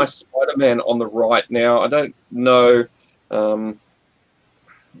very nice Spider-Man on the right. Now, I don't know...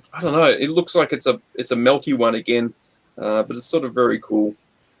 I don't know. It looks like it's a melty one again, but it's sort of very cool.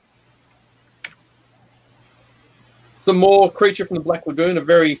 Some more Creature from the Black Lagoon, a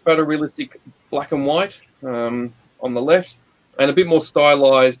very photorealistic black and white on the left, and a bit more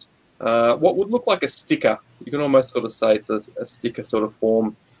stylized. What would look like a sticker. You can almost sort of say it's a sticker sort of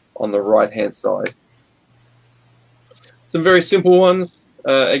form on the right-hand side. Some very simple ones.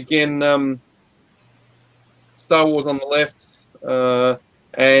 Again, Star Wars on the left,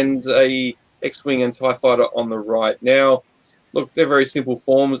 and a X-Wing and TIE Fighter on the right. Now, look, they're very simple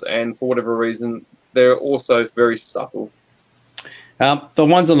forms, and for whatever reason, they're also very subtle. The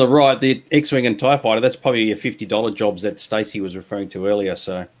ones on the right, the X-Wing and TIE Fighter, that's probably your $50 jobs that Stacey was referring to earlier,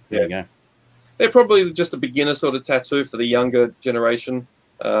 so there you go. They're probably just a beginner sort of tattoo for the younger generation.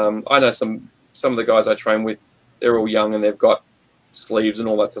 I know some of the guys I train with, they're all young and they've got sleeves and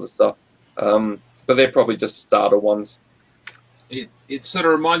all that sort of stuff. But they're probably just starter ones. It sort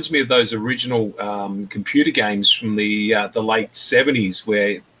of reminds me of those original computer games from the late 70s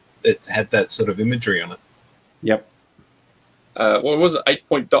where it had that sort of imagery on it. Yep. What was it?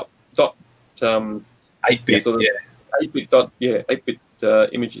 8-point dot 8-bit, sort of, yeah. 8-bit dot, yeah, 8-bit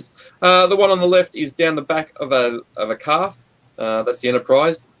images. The one on the left is down the back of a calf. That's the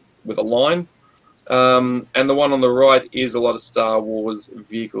Enterprise with a line. And the one on the right is a lot of Star Wars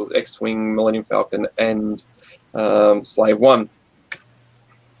vehicles, X-Wing, Millennium Falcon, and Slave One.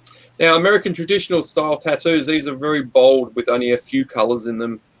 Now, American traditional style tattoos, these are very bold with only a few colors in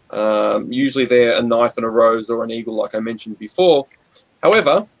them. Usually they're a knife and a rose or an eagle, like I mentioned before.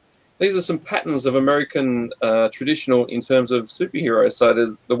 However, these are some patterns of American traditional in terms of superheroes. So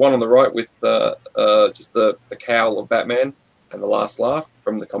there's the one on the right with just the cowl of Batman and the last laugh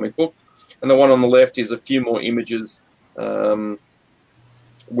from the comic book. And the one on the left is a few more images,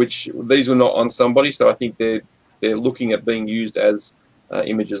 which these were not on somebody. So I think they're looking at being used as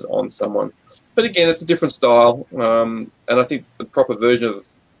images on someone. But again, it's a different style. And I think the proper version of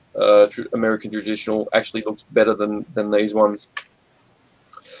American traditional actually looks better than these ones.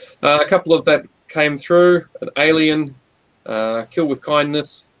 A couple of that came through. An alien, Kill with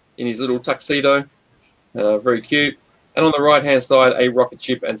Kindness in his little tuxedo. Very cute. And on the right-hand side, a rocket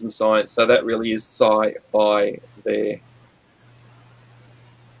ship and some science. So that really is sci-fi there.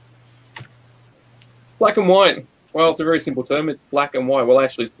 Black and white. Well, it's a very simple term. It's black and white. Well,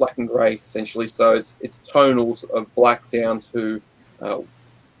 actually, it's black and grey, essentially. So it's tonals of black down to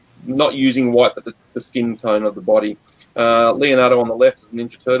not using white, but the skin tone of the body. Leonardo on the left is a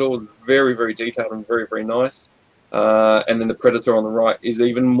Ninja Turtle. It's very, very detailed and very, very nice. And then the Predator on the right is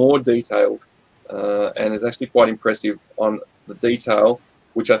even more detailed. And it's actually quite impressive on the detail,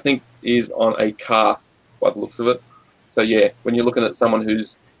 which I think is on a calf by the looks of it. So, yeah, when you're looking at someone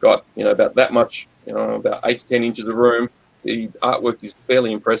who's got, about that much, about 8 to 10 inches of room, the artwork is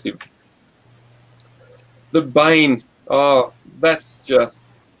fairly impressive. The Bane, oh, that's just,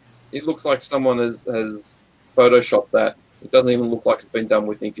 it looks like someone has photoshopped that. It doesn't even look like it's been done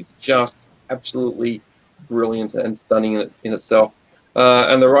with ink. It's just absolutely brilliant and stunning in itself.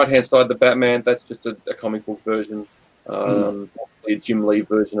 And the right-hand side, the Batman, that's just a comic book version, a Jim Lee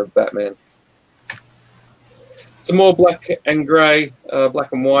version of Batman. Some more black and grey,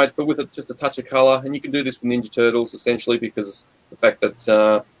 black and white, but with just a touch of colour. And you can do this with Ninja Turtles, essentially, because the fact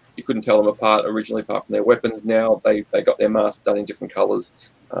that you couldn't tell them apart originally, apart from their weapons. Now they got their masks done in different colours.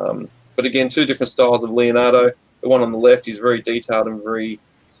 But again, two different styles of Leonardo. The one on the left is very detailed and very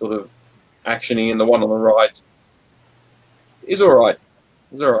sort of actiony, and the one on the right is all right.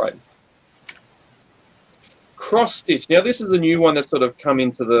 It's all right. Cross stitch. Now, this is a new one that's sort of come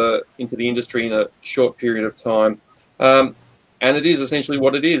into the industry in a short period of time, and it is essentially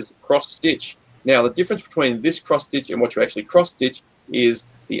what it is: cross stitch. Now, the difference between this cross stitch and what you actually cross stitch is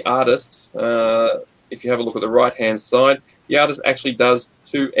the artist. If you have a look at the right-hand side, the artist actually does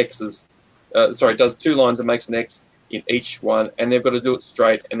two X's. Does two lines and makes an X in each one, and they've got to do it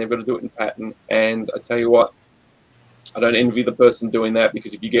straight, and they've got to do it in pattern. And I tell you what, I don't envy the person doing that,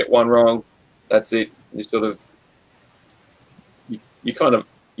 because if you get one wrong, that's it. You sort of, you can't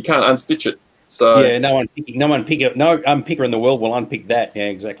unstitch it. So yeah, no unpicker in the world will unpick that. Yeah,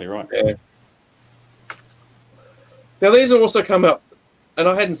 exactly right. Yeah. Now these have also come up, and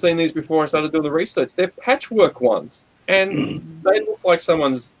I hadn't seen these before I started doing the research. They're patchwork ones, and they look like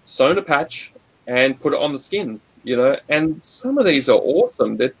someone's sewn a patch and put it on the skin, And some of these are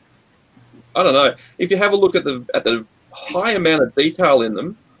awesome. I don't know. If you have a look at the high amount of detail in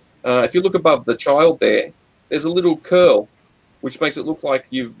them, if you look above the child there's a little curl, which makes it look like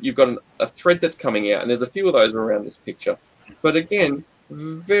you've got a thread that's coming out, and there's a few of those around this picture. But again,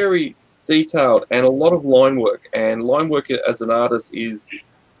 very detailed and a lot of line work. And line work as an artist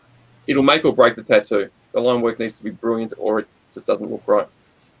it'll make or break the tattoo. The line work needs to be brilliant, or it just doesn't look right.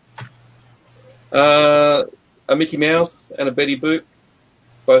 A Mickey Mouse and a Betty Boop,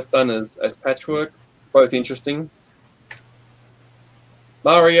 both done as patchwork, both interesting.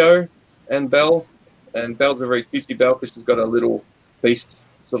 Mario and Belle, and Belle's a very cutesy Belle because she's got a little beast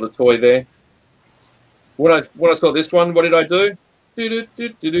sort of toy there. When I saw this one, what did I do?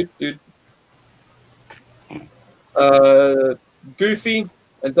 Goofy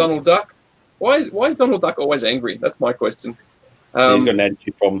and Donald Duck. Why is Donald Duck always angry? That's my question. He's got an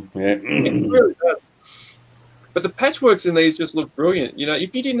attitude problem. Yeah. It really does. But the patchworks in these just look brilliant.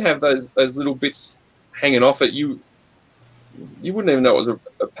 If you didn't have those little bits hanging off it, you wouldn't even know it was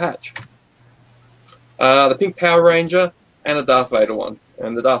a patch. The Pink Power Ranger and a Darth Vader one.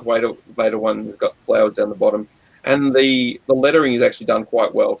 And the Darth Vader one has got flowers down the bottom. And the lettering is actually done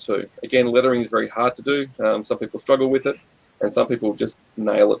quite well too. Again, lettering is very hard to do. Some people struggle with it. and some people just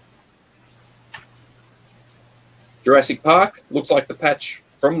nail it. Jurassic Park looks like the patch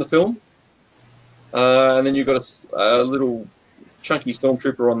from the film, and then you've got a little chunky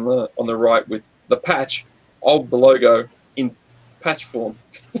stormtrooper on the right with the patch of the logo in patch form.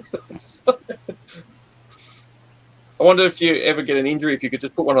 I wonder if you ever get an injury, if you could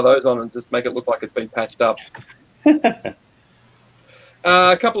just put one of those on and just make it look like it's been patched up.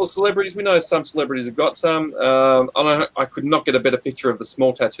 A couple of celebrities. We know some celebrities have got some. I could not get a better picture of the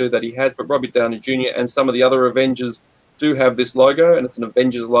small tattoo that he has, but Robert Downey Jr. and some of the other Avengers do have this logo, and it's an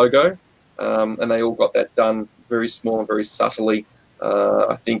Avengers logo. And they all got that done very small and very subtly,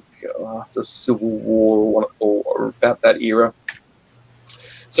 I think after Civil War or about that era.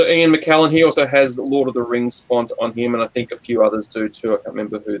 So Ian McKellen, he also has Lord of the Rings font on him, and I think a few others do too. I can't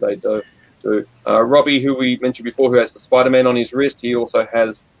remember who they do. Robbie, who we mentioned before, who has the Spider-Man on his wrist, he also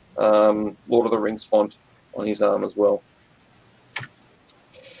has Lord of the Rings font on his arm as well.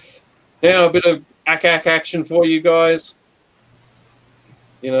 Now, a bit of action for you guys.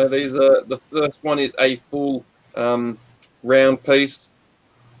 You know, these are, the first one is a full round piece,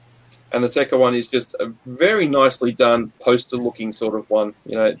 and the second one is just a very nicely done poster-looking sort of one.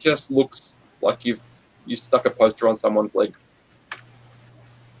 You know, it just looks like you stuck a poster on someone's leg.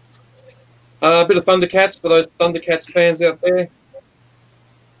 A bit of Thundercats for those Thundercats fans out there.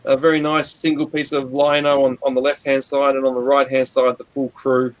 A very nice single piece of lino on the left-hand side, and on the right-hand side, the full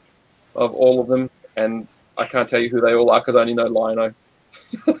crew of all of them. And I can't tell you who they all are because I only know Lino.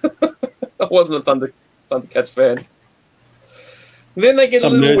 I wasn't a Thundercats fan. Then they get a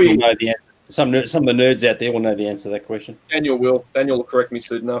little weird. Know the some of the nerds out there will know the answer to that question. Daniel will. Daniel will correct me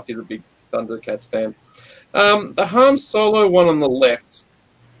soon enough. He's a big Thundercats fan. The Han Solo one on the left,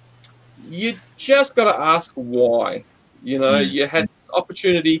 you just got to ask why. You know, you had this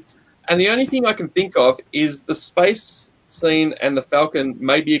opportunity, and the only thing I can think of is the space scene and the Falcon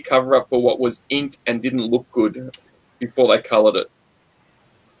may be a cover-up for what was inked and didn't look good before they coloured it.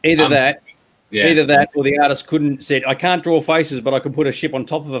 Either that, or the artist couldn't said, "I can't draw faces, but I can put a ship on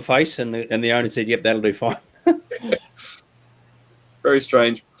top of a face," and the owner said, "Yep, that'll do fine." Very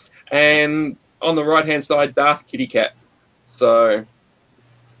strange. And on the right-hand side, Darth Kitty Cat. So,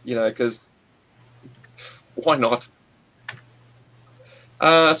 you know, because why not?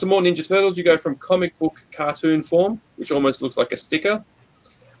 Some more Ninja Turtles. You go from comic book cartoon form, which almost looks like a sticker,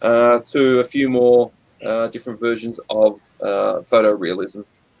 to a few more different versions of photorealism.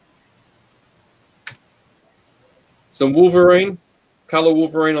 Some Wolverine, color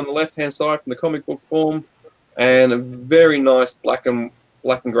Wolverine on the left-hand side from the comic book form, and a very nice black and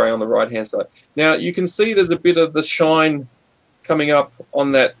grey on the right-hand side. Now, you can see there's a bit of the shine coming up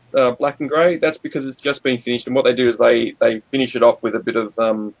on that black and grey. That's because it's just been finished, and what they do is they finish it off with a bit of,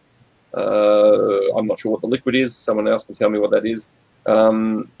 I'm not sure what the liquid is, someone else can tell me what that is,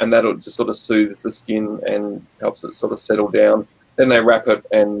 and that'll just sort of soothe the skin and helps it sort of settle down. Then they wrap it,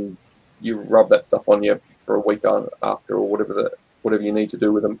 and you rub that stuff on you for a week after, or whatever you need to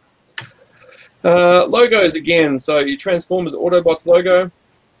do with them. Logos again. So your Transformers Autobots logo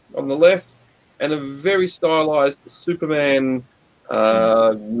on the left, and a very stylized Superman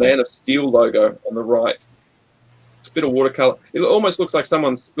Man of Steel logo on the right. It's a bit of watercolor. It almost looks like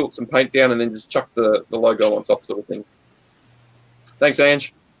someone spilt some paint down and then just chucked the logo on top, sort of thing. Thanks,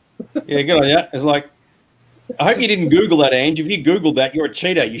 Ange. Yeah, good on you. It's like, I hope you didn't Google that, Ange. If you Googled that, you're a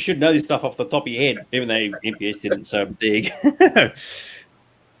cheater. You should know this stuff off the top of your head, even though MPS didn't, so big.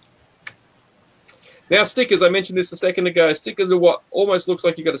 Now, stickers, I mentioned this a second ago. Stickers are what almost looks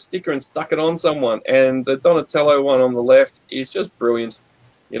like you got a sticker and stuck it on someone. And the Donatello one on the left is just brilliant.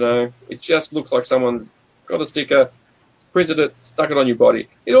 You know, it just looks like someone's got a sticker, printed it, stuck it on your body.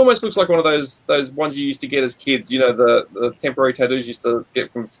 It almost looks like one of those ones you used to get as kids, you know, the temporary tattoos you used to get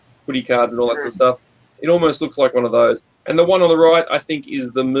from footy cards and all that sort of stuff. It almost looks like one of those. And the one on the right, I think,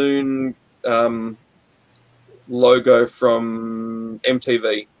 is the Moon logo from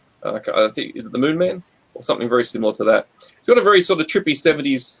MTV. I think, is it the Moon Man? Or something very similar to that. It's got a very sort of trippy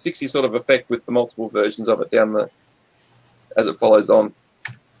 70s, 60s sort of effect with the multiple versions of it down as it follows on.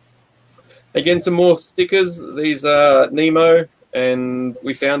 Again, some more stickers. These are Nemo, and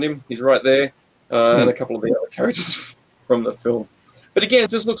we found him. He's right there. And a couple of the other characters from the film. But again,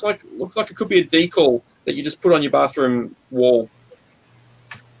 it just looks like it could be a decal that you just put on your bathroom wall.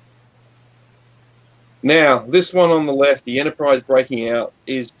 Now, this one on the left, the Enterprise breaking out,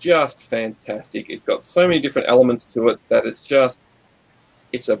 is just fantastic. It's got so many different elements to it that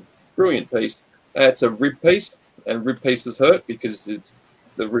it's a brilliant piece. It's a rib piece, and rib pieces hurt because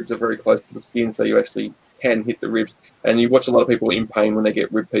the ribs are very close to the skin, so you actually can hit the ribs. And you watch a lot of people in pain when they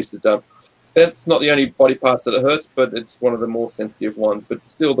get rib pieces done. That's not the only body parts that it hurts, but it's one of the more sensitive ones. But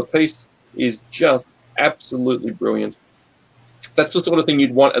still, the piece is just absolutely brilliant. That's the sort of thing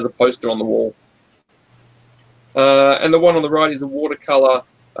you'd want as a poster on the wall. And the one on the right is a watercolor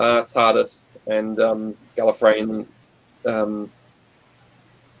TARDIS and Gallifreyan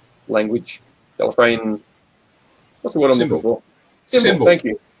language. Gallifreyan. What's the word I'm looking for? Symbol. Thank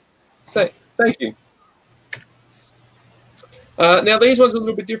you. Thank you. Now, these ones are a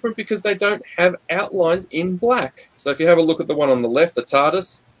little bit different because they don't have outlines in black. So if you have a look at the one on the left, the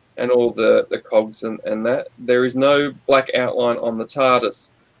TARDIS, and all the cogs and that, there is no black outline on the TARDIS.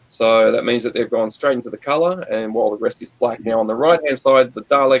 So that means that they've gone straight into the colour, and while the rest is black. Now, on the right-hand side, the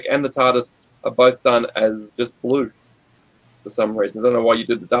Dalek and the TARDIS are both done as just blue for some reason. I don't know why you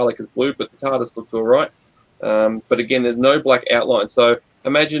did the Dalek as blue, but the TARDIS looks all right. But again, there's no black outline. So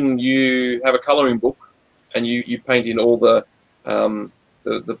imagine you have a colouring book, and you paint in all the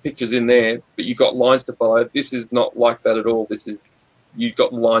pictures in there, but you've got lines to follow. This is not like that at all. This is, you've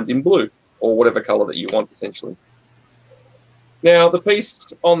got lines in blue or whatever colour that you want, essentially. Now, the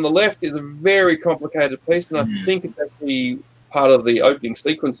piece on the left is a very complicated piece, and I think it's actually part of the opening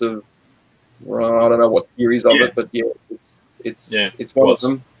sequence of, well, I don't know what series of it, but yeah, it's one of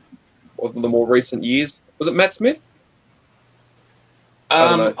them, of the more recent years. Was it Matt Smith?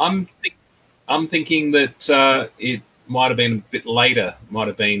 I'm thinking that it might have been a bit later. Might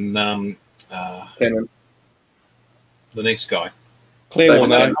have been Canon. The next guy.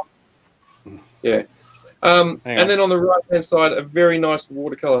 Claremont. Yeah. And then on the right-hand side, a very nice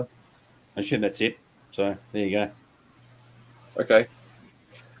watercolour. I assume that's it. So there you go. Okay.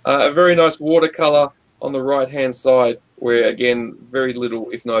 A very nice watercolour on the right-hand side where, again, very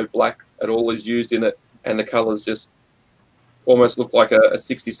little, if no black at all, is used in it, and the colours just almost look like a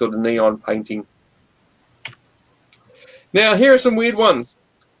 60s sort of neon painting. Now, here are some weird ones.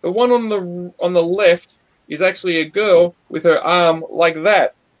 The one on the left is actually a girl with her arm like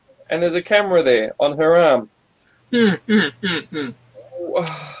that, and there's a camera there on her arm.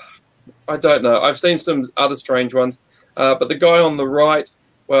 I don't know. I've seen some other strange ones, but the guy on the right,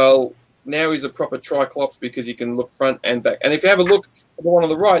 well, now he's a proper triclops because he can look front and back. And if you have a look at the one on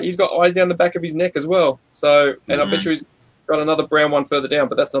the right, he's got eyes down the back of his neck as well. So, and I bet you he's got another brown one further down,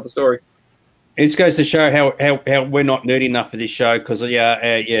 but that's not the story. It goes to show how we're not nerdy enough for this show because,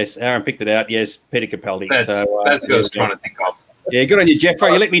 yes, Aaron picked it out. Yes, Peter Capaldi. That's what I was trying to think of. Yeah, good on you,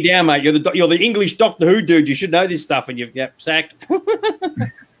 Jeffrey. You let me down, mate. You're the English Doctor Who dude. You should know this stuff, and you've sacked.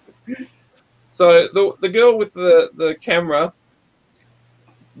 So the girl with the camera,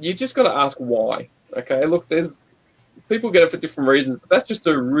 you just got to ask why. Okay, look, there's people get it for different reasons, but that's just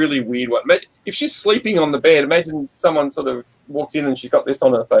a really weird one. Imagine, if she's sleeping on the bed, imagine someone sort of walked in and she's got this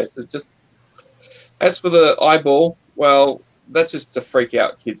on her face. It just. As for the eyeball, well, that's just to freak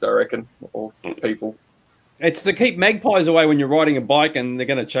out kids, I reckon, or people. It's to keep magpies away when you're riding a bike and they're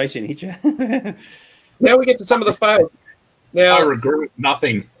going to chase you and hit you. Now we get to some of the fails. Now, I regret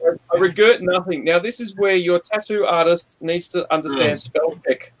nothing. I regret nothing. Now, this is where your tattoo artist needs to understand spell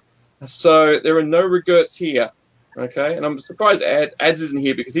check. So there are no regrets here, okay? And I'm surprised Ads isn't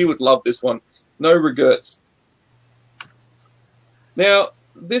here because he would love this one. No regrets. Now,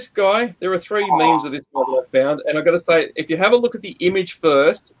 this guy, there are 3 memes of this guy that I found, and I've got to say, if you have a look at the image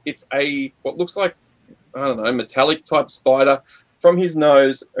first, it's what looks like, I don't know, metallic type spider from his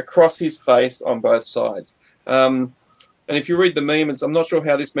nose across his face on both sides. And if you read the meme, I'm not sure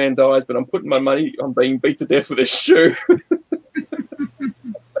how this man dies, but I'm putting my money on being beat to death with a shoe.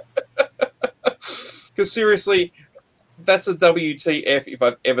 Because seriously, that's a WTF if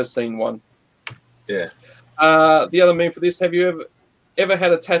I've ever seen one. Yeah. The other meme for this, have you ever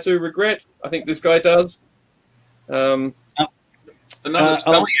had a tattoo regret? I think this guy does. Another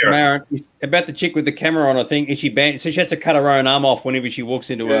spelling error. About the chick with the camera on, I think, is she banned? So she has to cut her own arm off whenever she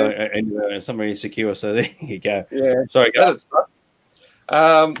walks into somewhere insecure. So there you go. Yeah. Sorry, go.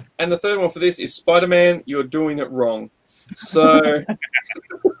 And the third one for this is Spider-Man, you're doing it wrong. So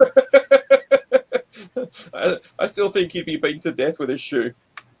I still think he'd be beaten to death with his shoe.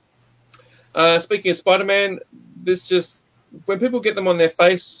 Speaking of Spider-Man, this just, when people get them on their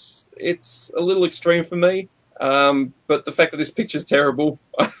face, it's a little extreme for me. But the fact that this picture's terrible,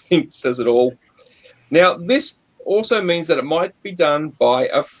 I think, says it all. Now, this also means that it might be done by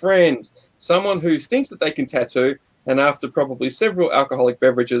a friend, someone who thinks that they can tattoo, and after probably several alcoholic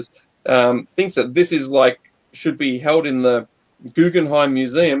beverages, thinks that this is should be held in the Guggenheim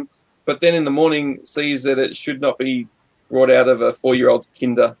Museum, but then in the morning sees that it should not be brought out of a 4-year-old's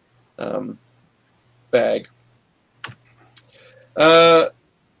Kinder bag. A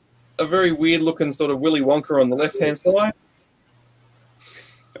very weird-looking sort of Willy Wonka on the left-hand side.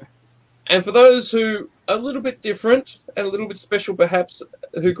 And for those who are a little bit different and a little bit special, perhaps,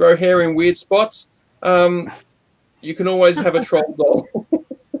 who grow hair in weird spots, you can always have a troll doll.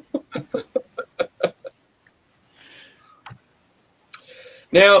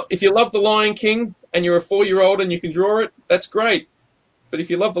 Now, if you love The Lion King and you're a 4-year-old and you can draw it, that's great. But if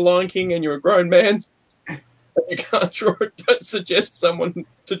you love The Lion King and you're a grown man and you can't draw it, don't suggest someone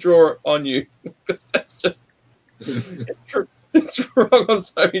to draw it on you, because that's just it's wrong on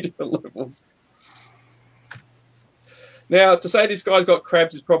so many different levels. Now, to say this guy's got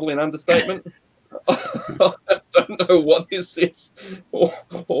crabs is probably an understatement. I don't know what this is, or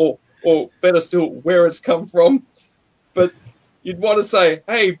better still, where it's come from. But you'd want to say,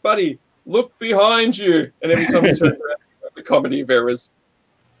 "Hey, buddy, look behind you," and every time you turn around, the comedy of errors.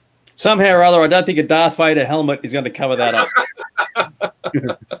 Somehow or other, I don't think a Darth Vader helmet is going to cover that up.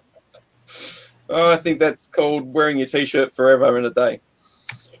 Oh, I think that's called wearing your T-shirt forever and a day.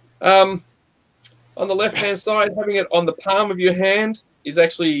 On the left-hand side, having it on the palm of your hand is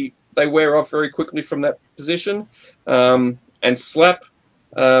actually, they wear off very quickly from that position. And slap,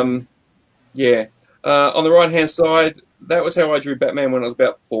 yeah. On the right-hand side, that was how I drew Batman when I was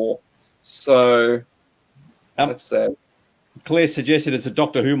about 4. So that's sad. Claire suggested it's a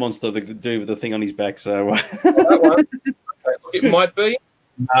Doctor Who monster that do with the thing on his back. So that one. Okay, look, it might be.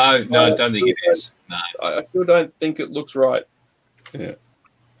 No, I don't think it is. No, I still don't think it looks right. Yeah.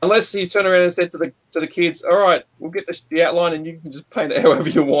 Unless you turn around and said to the kids, "All right, we'll get the outline, and you can just paint it however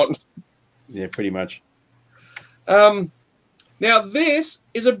you want." Yeah, pretty much. Now this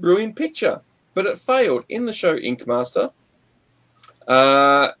is a brilliant picture, but it failed in the show Ink Master.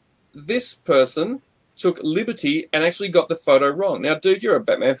 This person took liberty and actually got the photo wrong. Now, dude, you're a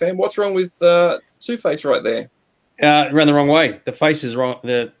Batman fan. What's wrong with Two-Face right there? Ran the wrong way. The face is wrong.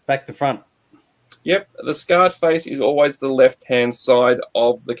 The back to front. Yep, the scarred face is always the left-hand side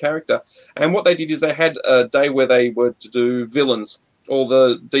of the character. And what they did is they had a day where they were to do villains, all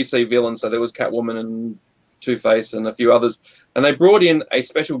the DC villains. So there was Catwoman and Two-Face and a few others. And they brought in a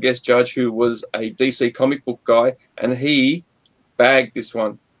special guest judge who was a DC comic book guy, and he bagged this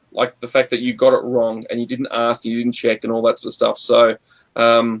one. Like the fact that you got it wrong and you didn't ask, you didn't check and all that sort of stuff. So,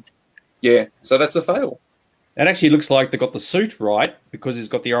 yeah, so that's a fail. It actually looks like they got the suit right because he's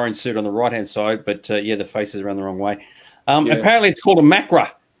got the orange suit on the right-hand side, but yeah, the face is around the wrong way. Yeah. Apparently it's called a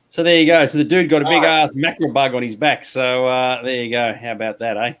macra. So there you go. So the dude got a big-ass macra bug on his back. So there you go. How about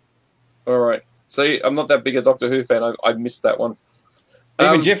that, eh? All right. See, I'm not that big a Doctor Who fan. I missed that one.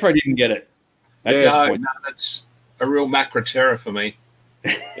 Even Jeffrey didn't get it. No, that's a real macra terror for me.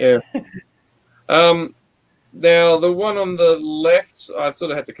 Yeah. Now, the one on the left, I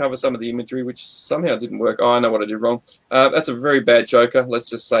sort of had to cover some of the imagery, which somehow didn't work. Oh, I know what I did wrong. That's a very bad Joker. Let's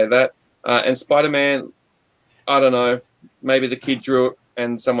just say that. And Spider-Man, I don't know. Maybe the kid drew it,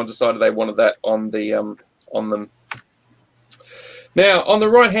 and someone decided they wanted that on the on them. Now, on the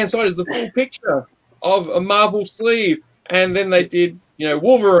right-hand side is the full picture of a Marvel sleeve, and then they did, you know,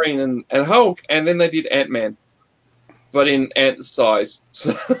 Wolverine and Hulk, and then they did Ant-Man, but in ant size.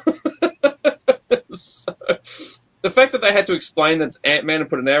 So the fact that they had to explain that it's Ant-Man and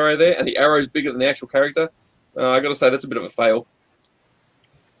put an arrow there, and the arrow is bigger than the actual character, I got to say that's a bit of a fail.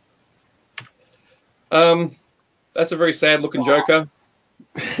 That's a very sad-looking Joker.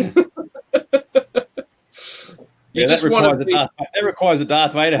 That requires a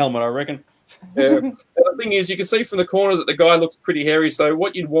Darth Vader helmet, I reckon. Yeah. The thing is, you can see from the corner that the guy looks pretty hairy. So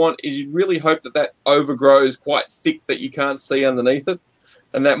what you'd want is you'd really hope that that overgrows quite thick that you can't see underneath it,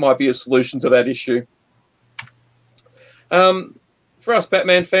 and that might be a solution to that issue. For us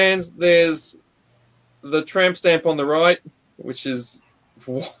Batman fans, there's the tramp stamp on the right, which is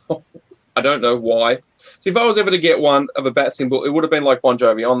I don't know why. So if I was ever to get one of a bat symbol, it would have been like Bon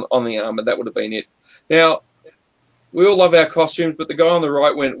Jovi on the arm, and that would have been it. Now, we all love our costumes, but the guy on the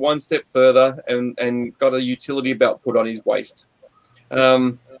right went one step further and got a utility belt put on his waist.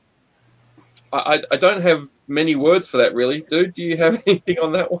 I don't have many words for that, really. Dude, do you have anything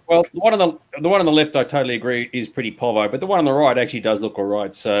on that one? Well, the one on the left, I totally agree, is pretty povo, but the one on the right actually does look all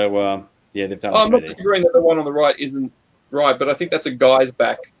right. So, yeah, they've done. I'm not disagreeing that the one on the right isn't right, but I think that's a guy's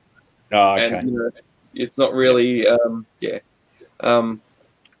back. Oh, okay. And, you know, it's not really, yeah.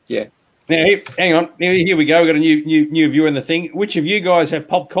 Now, hang on. Here we go. We've got a new viewer in the thing. Which of you guys have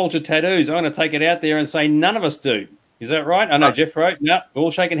pop culture tattoos? I'm going to take it out there and say none of us do. Is that right? I know Jeff wrote. No, we're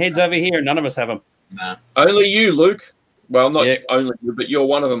all shaking heads over here, and none of us have them. No. Only you, Luke. Well, not only you, but you're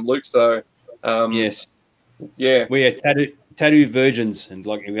one of them, Luke. So, yes. Yeah. We are tattoo virgins, and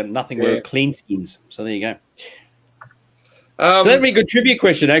like we've got nothing. We're clean skins. So there you go. So that'd be a good trivia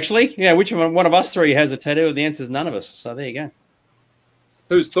question, actually. Yeah, which one of us three has a tattoo? The answer is none of us. So there you go.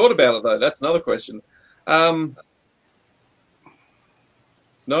 Who's thought about it though? That's another question. No?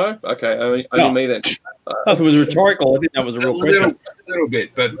 Okay, only me then. I thought it was rhetorical. I didn't know it was a real question. A little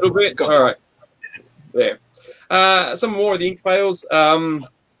bit, but a little bit. All right. There. Some more of the ink fails.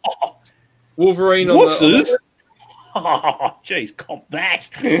 Wolverine on the oh, jeez, cop that.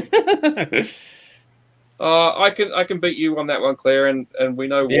 I can beat you on that one, Claire, and we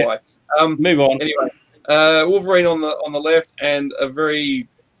know why. Move on. Anyway, Wolverine on the left, and a very,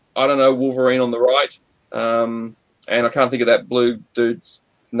 I don't know, Wolverine on the right. And I can't think of that blue dude's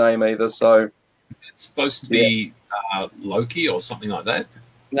name either. So it's supposed to be Loki or something like that.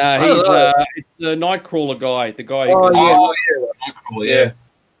 No, it's the Nightcrawler guy. The guy. Nightcrawler, yeah.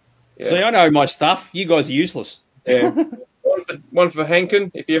 See, I know my stuff. You guys are useless. Yeah. one for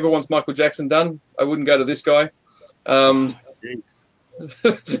Hankin. If he ever wants Michael Jackson done, I wouldn't go to this guy. And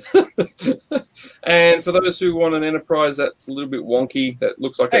for those who want an Enterprise that's a little bit wonky, that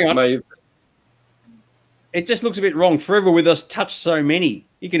looks like it just looks a bit wrong. Forever With Us touched so many.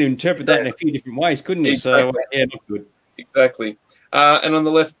 You can interpret that in a few different ways, couldn't you? Exactly. So, yeah, not good. Exactly. And on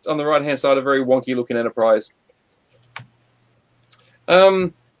the right-hand side, a very wonky-looking Enterprise.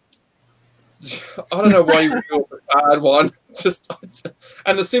 I don't know why you would go for a hard one.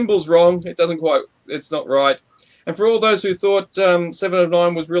 And the symbol's wrong. It's not right. And for all those who thought 7 of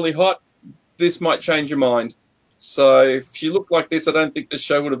 9 was really hot, this might change your mind. So if you look like this, I don't think this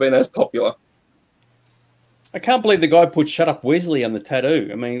show would have been as popular. I can't believe the guy put "Shut Up, Wesley" on the tattoo.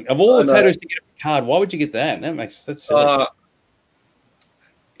 I mean, of all the tattoos to get a card, why would you get that? That's silly.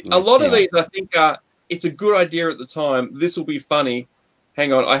 A lot of these, I think, it's a good idea at the time. This will be funny.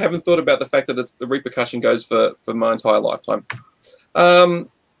 Hang on, I haven't thought about the fact that the repercussion goes for my entire lifetime.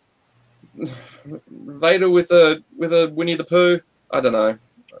 Vader with a Winnie the Pooh. I don't know.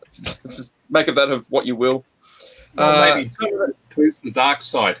 Just make of that of what you will. Maybe Pooh's the dark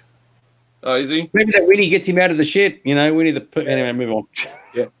side. Oh, is he? Maybe that Winnie gets him out of the shit. You know, Winnie the Pooh. Anyway, move on.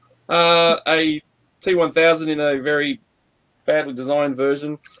 Yeah. A T-1000 in a very badly designed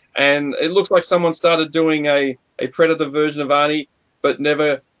version, and it looks like someone started doing a Predator version of Arnie, but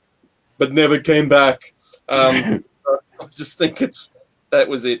never came back. I just think that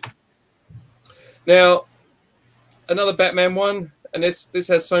was it. Now, another Batman one, and this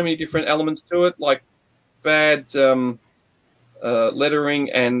has so many different elements to it, like bad lettering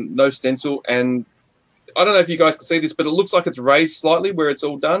and no stencil. And I don't know if you guys can see this, but it looks like it's raised slightly where it's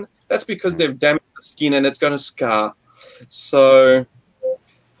all done. That's because they've damaged the skin and it's going to scar. So,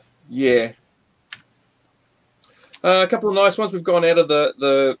 yeah. A couple of nice ones. We've gone out of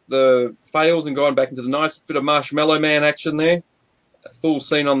the fails and gone back into the nice bit of Marshmallow Man action there. A full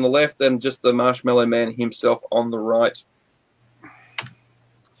scene on the left and just the Marshmallow Man himself on the right.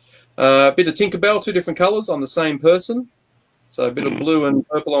 A bit of Tinkerbell, 2 different colours on the same person. So a bit of blue and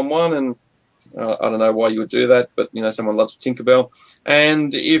purple on one, and I don't know why you would do that, but you know, someone loves Tinkerbell.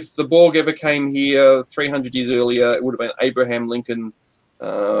 And if the Borg ever came here 300 years earlier, it would have been Abraham Lincoln.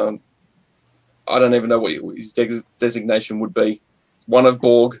 I don't even know what his designation would be. One of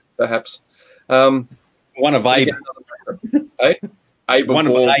Borg, perhaps. One of Abe. Hey? Abe of One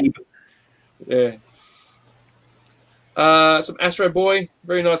Borg. of Abe. Yeah. Some Astro Boy.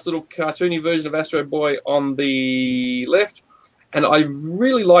 Very nice little cartoony version of Astro Boy on the left. And I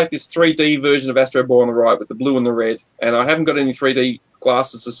really like this 3D version of Astro Boy on the right with the blue and the red. And I haven't got any 3D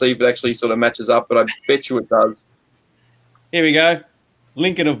glasses to see if it actually sort of matches up, but I bet you it does. Here we go.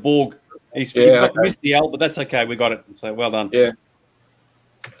 Lincoln of Borg. He's missed the L, but that's okay. We got it. So well done. Yeah.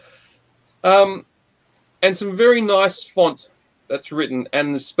 And some very nice font that's written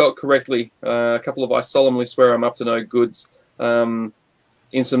and is spelt correctly. A couple of I solemnly swear I'm up to no goods in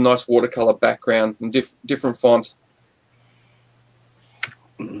some nice watercolor background and different font.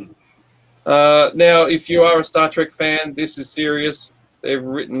 Now, if you are a Star Trek fan, this is serious. They've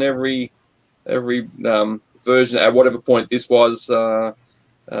written every version at whatever point this was.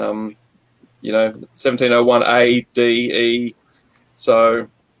 You know, 1701 A, D, E. So,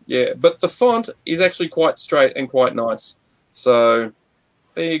 yeah. But the font is actually quite straight and quite nice. So,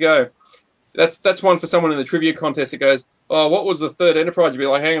 there you go. That's one for someone in the trivia contest that goes, oh, what was the third Enterprise? You'd be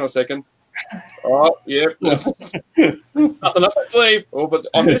like, hang on a second. Oh, yeah. Nothing up my sleeve. Oh, but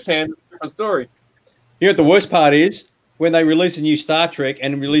on this hand, it's a different story. You know what the worst part is? When they release a new Star Trek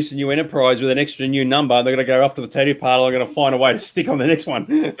and release a new Enterprise with an extra new number, they're going to go off to the tattoo parlor. They're going to find a way to stick on the next one.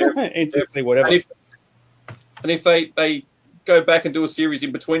 Instantly, whatever. And if they go back and do a series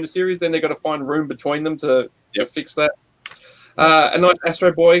in between the series, then they've got to find room between them to fix that. A nice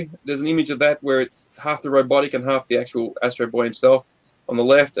Astro Boy. There's an image of that where it's half the robotic and half the actual Astro Boy himself on the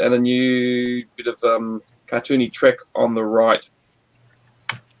left, and a new bit of cartoony Trek on the right.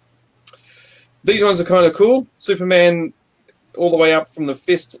 These ones are kind of cool. Superman all the way up from the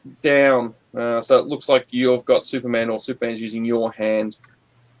fist down. So it looks like you've got Superman or Superman's using your hand.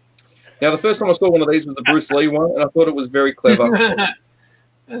 Now, the first time I saw one of these was the Bruce Lee one, and I thought it was very clever.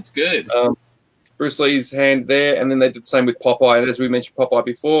 That's good. Bruce Lee's hand there, and then they did the same with Popeye. And as we mentioned Popeye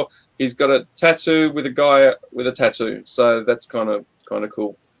before, he's got a tattoo with a guy with a tattoo. So that's kind of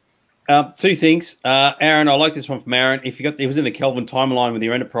cool. Two things, Aaron. I like this one from Aaron. If it was in the Kelvin timeline with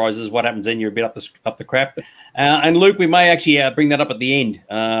your enterprises, what happens then? You're a bit up the crap. And Luke, we may actually bring that up at the end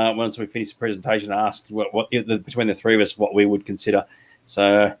once we finish the presentation. Ask what between the three of us what we would consider.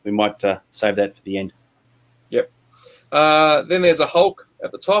 So we might save that for the end. Yep. Then there's a Hulk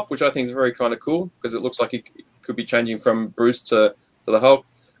at the top, which I think is very kind of cool because it looks like he could be changing from Bruce to the Hulk.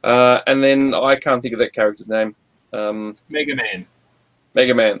 And then I can't think of that character's name. Mega Man.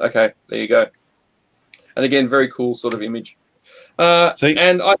 Mega Man. Okay, there you go. And again, very cool sort of image.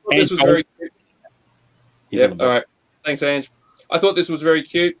 And I thought this was very cute. Yep. All right. Thanks, Ange. I thought this was very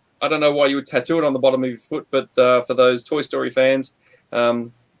cute. I don't know why you would tattoo it on the bottom of your foot, but for those Toy Story fans,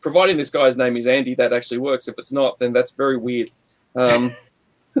 providing this guy's name is Andy, that actually works. If it's not, then that's very weird.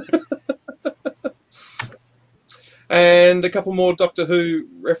 And a couple more Doctor Who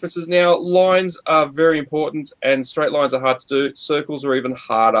references now. Lines are very important, and straight lines are hard to do. Circles are even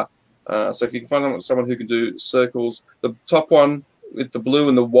harder. So if you can find someone who can do circles, the top one with the blue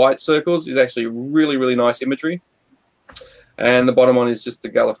and the white circles is actually really, really nice imagery. And the bottom one is just the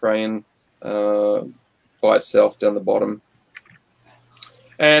Gallifreyan by itself down the bottom.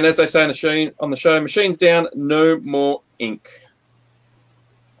 And as they say on the show, machines down, no more ink.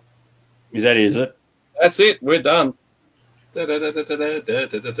 Is it? That's it. We're done.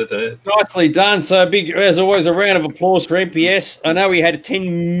 Nicely done. So big, as always, a round of applause for MPS. I know we had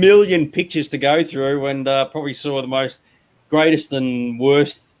 10 million pictures to go through and probably saw the most greatest and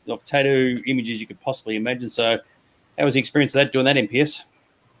worst of tattoo images you could possibly imagine. So how was the experience of that, doing that, MPS?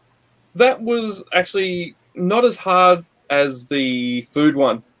 That was actually not as hard as the food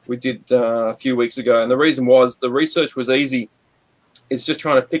one we did a few weeks ago. And the reason was the research was easy. It's just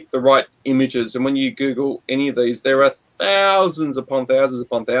trying to pick the right images. And when you Google any of these, there are thousands upon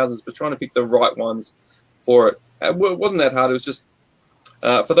thousands, but trying to pick the right ones for it. It wasn't that hard. It was just,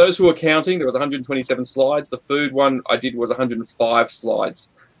 for those who are counting, there was 127 slides. The food one I did was 105 slides.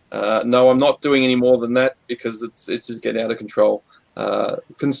 No, I'm not doing any more than that because it's just getting out of control.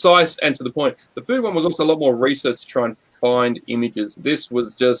 Concise and to the point. The food one was also a lot more research to try and find images. This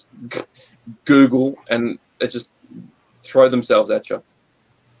was just Google and it just throw themselves at you.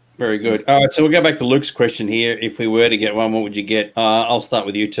 Very good. All right, so we'll go back to Luke's question here. If we were to get one, what would you get? I'll start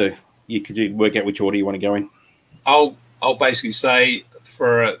with you two. Could you work out which order you want to go in? I'll basically say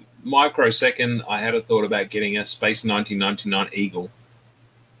for a microsecond, I had a thought about getting a Space 1999 Eagle.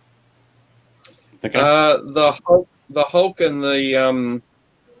 Okay. The Hulk and the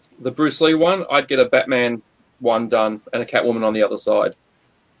Bruce Lee one, I'd get a Batman one done and a Catwoman on the other side.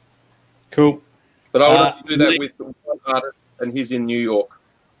 Cool. But I would do that with one artist, and he's in New York.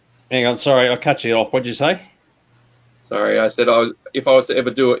 Hang on, sorry, I cut you off. What did you say? Sorry, I said if I was to ever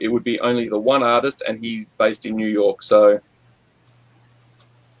do it, it would be only the one artist, and he's based in New York. So,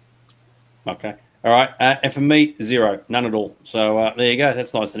 okay, all right. And for me, zero, none at all. So there you go.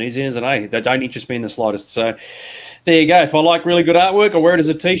 That's nice and easy, isn't it? They don't interest me in the slightest. So there you go. If I like really good artwork, I'll wear it as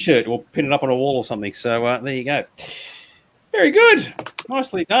a T-shirt or pin it up on a wall or something. So there you go. Very good.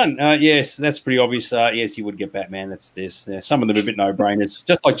 Nicely done. Yes, that's pretty obvious. Yes, you would get Batman. There's some of them are a bit no-brainers.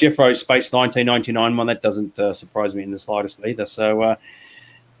 Just like Jeff Rowe's Space 1999 one, that doesn't surprise me in the slightest either. So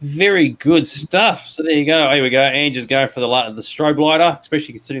very good stuff. So there you go. Here we go. Angie's going for the strobe lighter,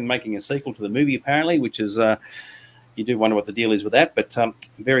 especially considering making a sequel to the movie, apparently, which is you do wonder what the deal is with that. But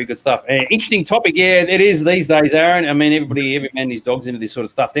very good stuff. Interesting topic. Yeah, it is these days, Aaron. I mean, every man and his dog's into this sort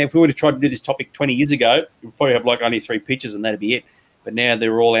of stuff. Now, if we were to try to do this topic 20 years ago, we'd probably have like only 3 pictures and that'd be it. But now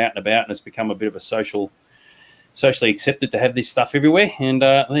they're all out and about, and it's become a bit of a socially accepted to have this stuff everywhere. And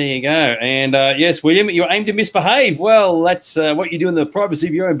there you go. And yes, William, you aim to misbehave. Well, that's what you do in the privacy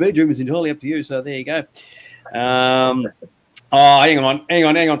of your own bedroom is entirely up to you. So there you go. Oh, hang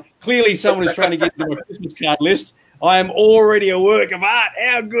on. Clearly, someone is trying to get into my Christmas card list. I am already a work of art.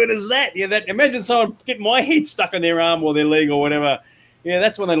 How good is that? Yeah, imagine someone getting my head stuck on their arm or their leg or whatever. Yeah,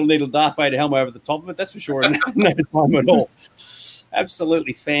 that's when they'll need a Darth Vader helmet over the top of it. That's for sure. No time at all.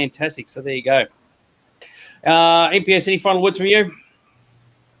 Absolutely fantastic. So there you go. MPS, any final words from you?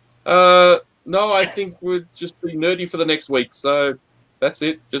 No, I think we'd just be nerdy for the next week. So that's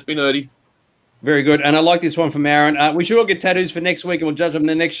it. Just be nerdy. Very good. And I like this one from Aaron. We should all get tattoos for next week and we'll judge them in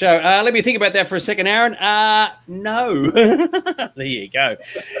the next show. Let me think about that for a second, Aaron. No. There you go.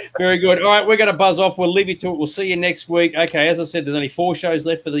 Very good. All right, we're going to buzz off. We'll leave you to it. We'll see you next week. Okay, as I said, there's only 4 shows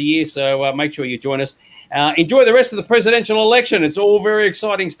left for the year, so make sure you join us. Enjoy the rest of the presidential election. It's all very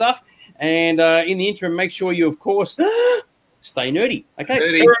exciting stuff. And in the interim, make sure you, of course, stay nerdy. Okay?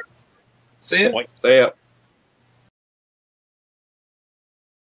 Nerdy. See ya. See ya.